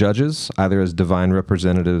rulers or judges, either as divine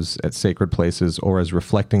representatives at sacred places or as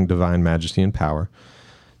reflecting divine majesty and power.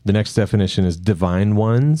 The next definition is divine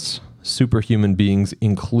ones, superhuman beings,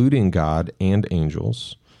 including God and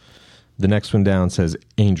angels. The next one down says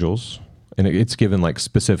angels, and it's given like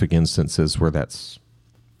specific instances where that's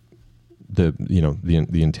the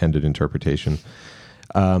intended interpretation.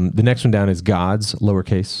 The next one down is gods,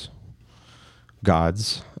 lowercase,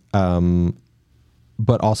 gods,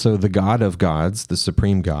 but also the God of gods, the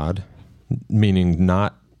supreme God, meaning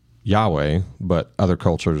not Yahweh, but other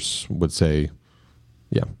cultures would say,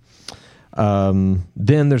 yeah. Then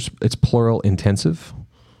it's plural intensive,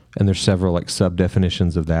 and there's several like sub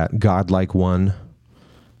definitions of that. God-like one,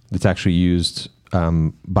 that's actually used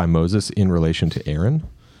by Moses in relation to Aaron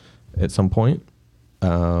at some point.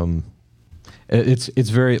 It's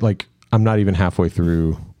very like, I'm not even halfway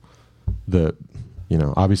through the,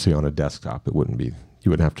 obviously on a desktop you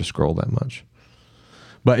wouldn't have to scroll that much,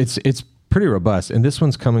 but it's pretty robust. And this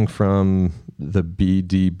one's coming from the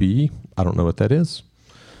BDB. I don't know what that is.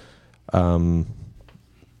 Oh,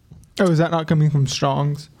 is that not coming from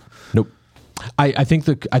Strong's? Nope. I think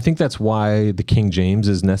that's why the King James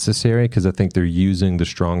is necessary, because I think they're using the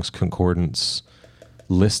Strong's Concordance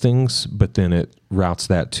listings, but then it routes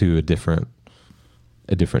that to a different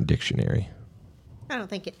dictionary. I don't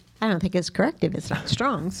think it's correct if it's not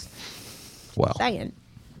Strong's. Well, Saying.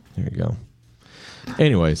 there you go.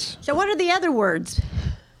 Anyways, So what are the other words?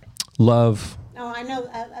 love. Oh, I know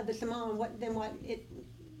the Shema.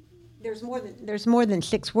 There's more than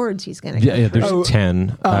 6 words he's going to. Yeah, there's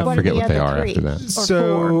 10. I What are forget the what they other are 3? after that. Or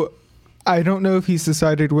So 4? I don't know if he's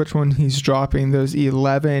decided which one he's dropping. There's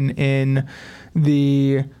 11 in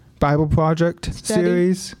the Bible Project Study.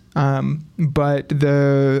 series, but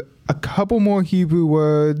a couple more Hebrew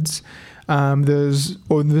words. There's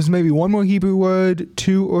maybe one more Hebrew word,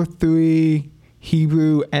 2 or 3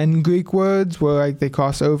 Hebrew and Greek words where like they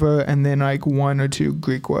cross over, and then like 1 or 2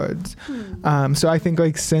 Greek words. So I think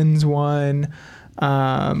like sin's one.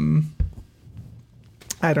 I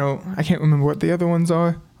can't remember what the other ones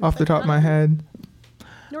are off the top of my head.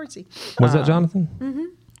 Nordsee. Was that Jonathan? Mm-hmm.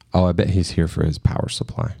 Oh, I bet he's here for his power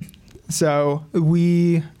supply. So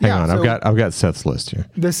Hang on, I've got Seth's list here.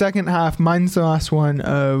 the second half. Mine's the last one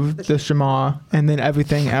of the Shema, and then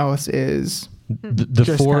everything else is The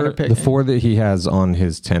Just four kinda picking. the 4 that he has on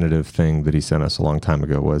his tentative thing that he sent us a long time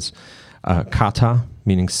ago was Kata,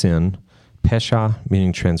 meaning sin, Pesha,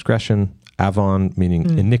 meaning transgression, Avon,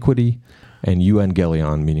 meaning iniquity, and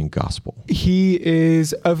Evangelion, meaning gospel. He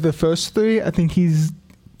is, of the first three, I think he's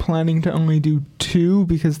planning to only do 2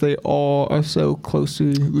 because they all are so closely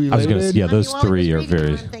related. I was going to say, yeah, I mean, those while I was 3 are reading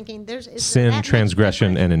very... them, I'm thinking, is there sin, that much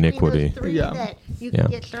transgression, difference and between those iniquity. 3 Yeah. that you Yeah. can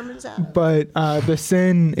get sermons out of? But the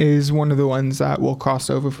sin is one of the ones that will cross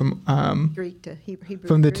over from Greek to Hebrew.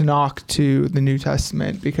 from the Greek. Tanakh to the New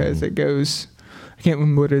Testament because it goes. I can't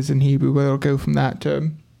remember what it is in Hebrew, but it'll go from that to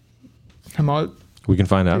Hamot. We can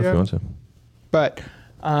find out if Yeah. you want to. But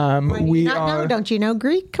Why do you we not are. know? Don't you know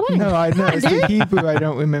Greek? Come on. No, I know it's the Hebrew. I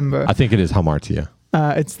don't remember. I think it is hamartia.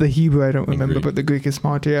 It's the Hebrew I don't remember, Greek. but the Greek is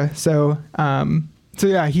Smartia. So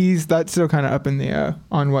yeah, that's still kind of up in the air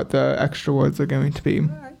on what the extra words are going to be.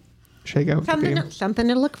 Shake out to be. Something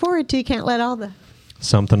to look forward to. You can't let all the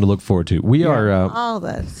Something to look forward to. We are all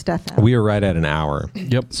the stuff out. we are right at an hour.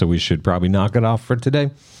 Yep. So we should probably knock it off for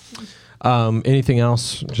today. Anything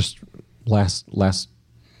else? Just last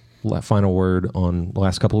final word on the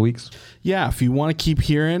last couple of weeks. Yeah, if you want to keep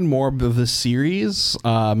hearing more of this series,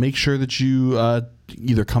 make sure that you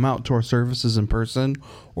either come out to our services in person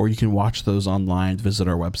or you can watch those online. Visit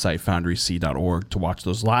our website, foundryc.org, to watch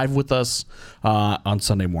those live with us on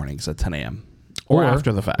Sunday mornings at 10 a.m. or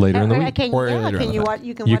after the fact. Later in the week. Can, Or yeah, later in can the you fact. watch?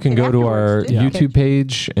 You can. You watch can it go to our afterwards, too. YouTube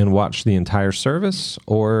page and watch the entire service,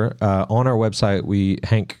 or on our website,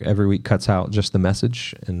 Hank every week cuts out just the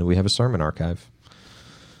message, and we have a sermon archive.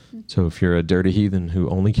 So if you're a dirty heathen who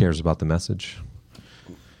only cares about the message,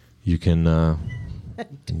 you can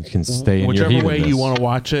stay in Whichever your way you heathenness. want to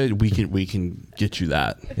watch it, we can get you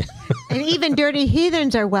that. And even dirty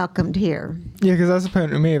heathens are welcomed here. Yeah, because that's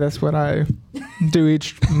apparent to me. That's what I do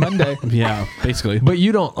each Monday. Yeah, basically. But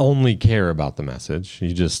you don't only care about the message;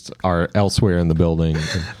 you just are elsewhere in the building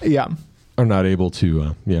and Yeah. are not able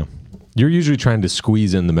to. You're usually trying to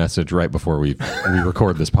squeeze in the message right before we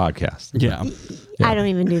record this podcast. Yeah. I don't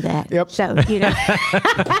even do that. Yep. So,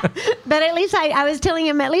 but at least I was telling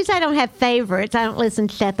him, at least I don't have favorites. I don't listen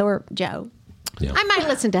to Seth or Joe. Yeah. I might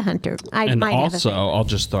listen to Hunter. I And might have a also, favorite. I'll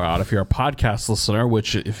just throw out, if you're a podcast listener,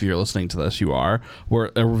 which if you're listening to this, you are, we're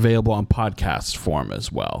available on podcast form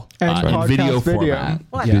as well. And in podcast video video. format.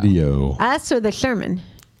 What? Yeah. Video. Us or the sermon?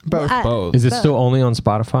 Both. Both. Is it still only on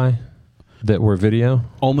Spotify that we're video?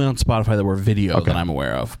 Only on Spotify that we're video Okay. that I'm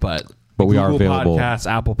aware of, but we are Google available. Podcasts,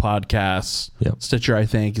 Apple Podcasts, Yep. Stitcher, I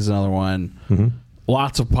think, is another one.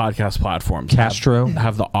 Lots of podcast platforms Castro.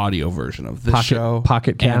 have the audio version of this Pocket- show,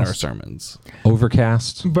 Pocket and Cast. our sermons.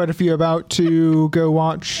 Overcast. But if you're about to go It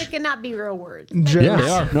watch, cannot be real words. Yeah. They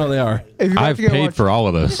are. No, they are. if you're about I've to go paid watch, for all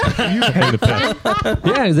of those.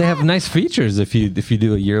 Yeah, they have nice features if you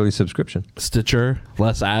do a yearly subscription. Stitcher,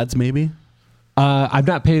 less ads, maybe. I've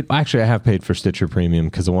not paid. Actually, I have paid for Stitcher Premium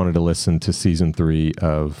because I wanted to listen to season 3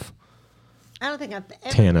 of I don't think I've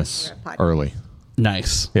ever Tanis listened to a podcast. early.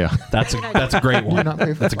 Nice. Yeah. That's a great one. not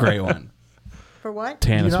pay for That's a great one. For what? do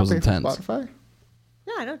you Tanis not was pay for intense. Spotify?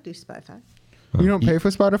 No, I don't do Spotify. You don't pay for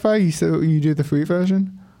Spotify? You do the free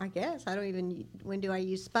version? I guess I don't even. When do I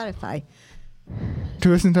use Spotify? To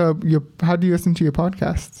listen to how do you listen to your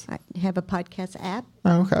podcasts? I have a podcast app.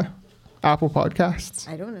 Oh, okay. Apple Podcasts.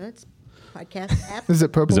 I don't know. It's podcast app. Is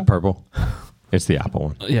it purple? Is it purple? It's the Apple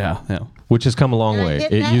one, Yeah, yeah. which has come a long And I way.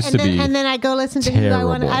 hit It that, used and to then, be. and then I go listen to who I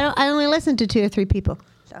want. terrible. I only listen to 2 or 3 people.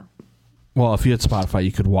 So Well, if you had Spotify,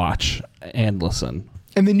 you could watch and listen.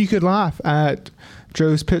 And then you could laugh at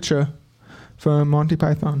Joe's picture from Monty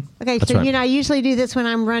Python. okay, That's so right. I usually do this when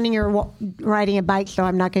I'm running or riding a bike, so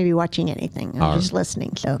I'm not going to be watching anything. I'm All just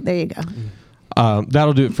listening. So there you go.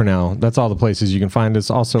 That'll do it for now. That's all the places you can find us.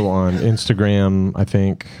 Also on Instagram, I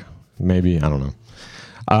think. Maybe. I don't know.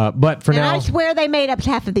 But for And now, I swear they made up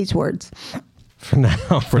half of these words. for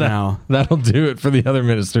now, that'll do it for the other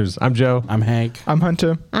ministers. I'm Joe. I'm Hank. I'm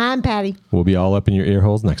Hunter. I'm Patty. We'll be all up in your ear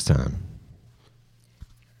holes next time.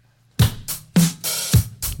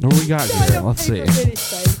 What do we got here? Let's see.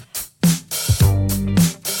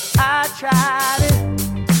 I tried it,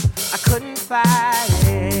 I couldn't fight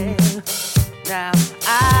it. Now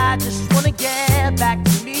I just wanna get back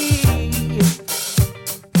to me.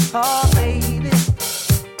 Oh baby,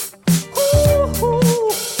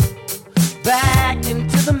 ooh, back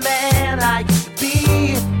into the man I used to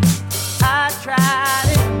be. I tried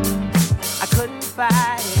it, I couldn't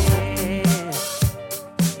fight it.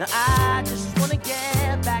 Now I just wanna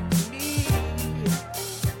get back to me.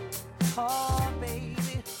 Oh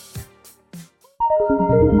baby.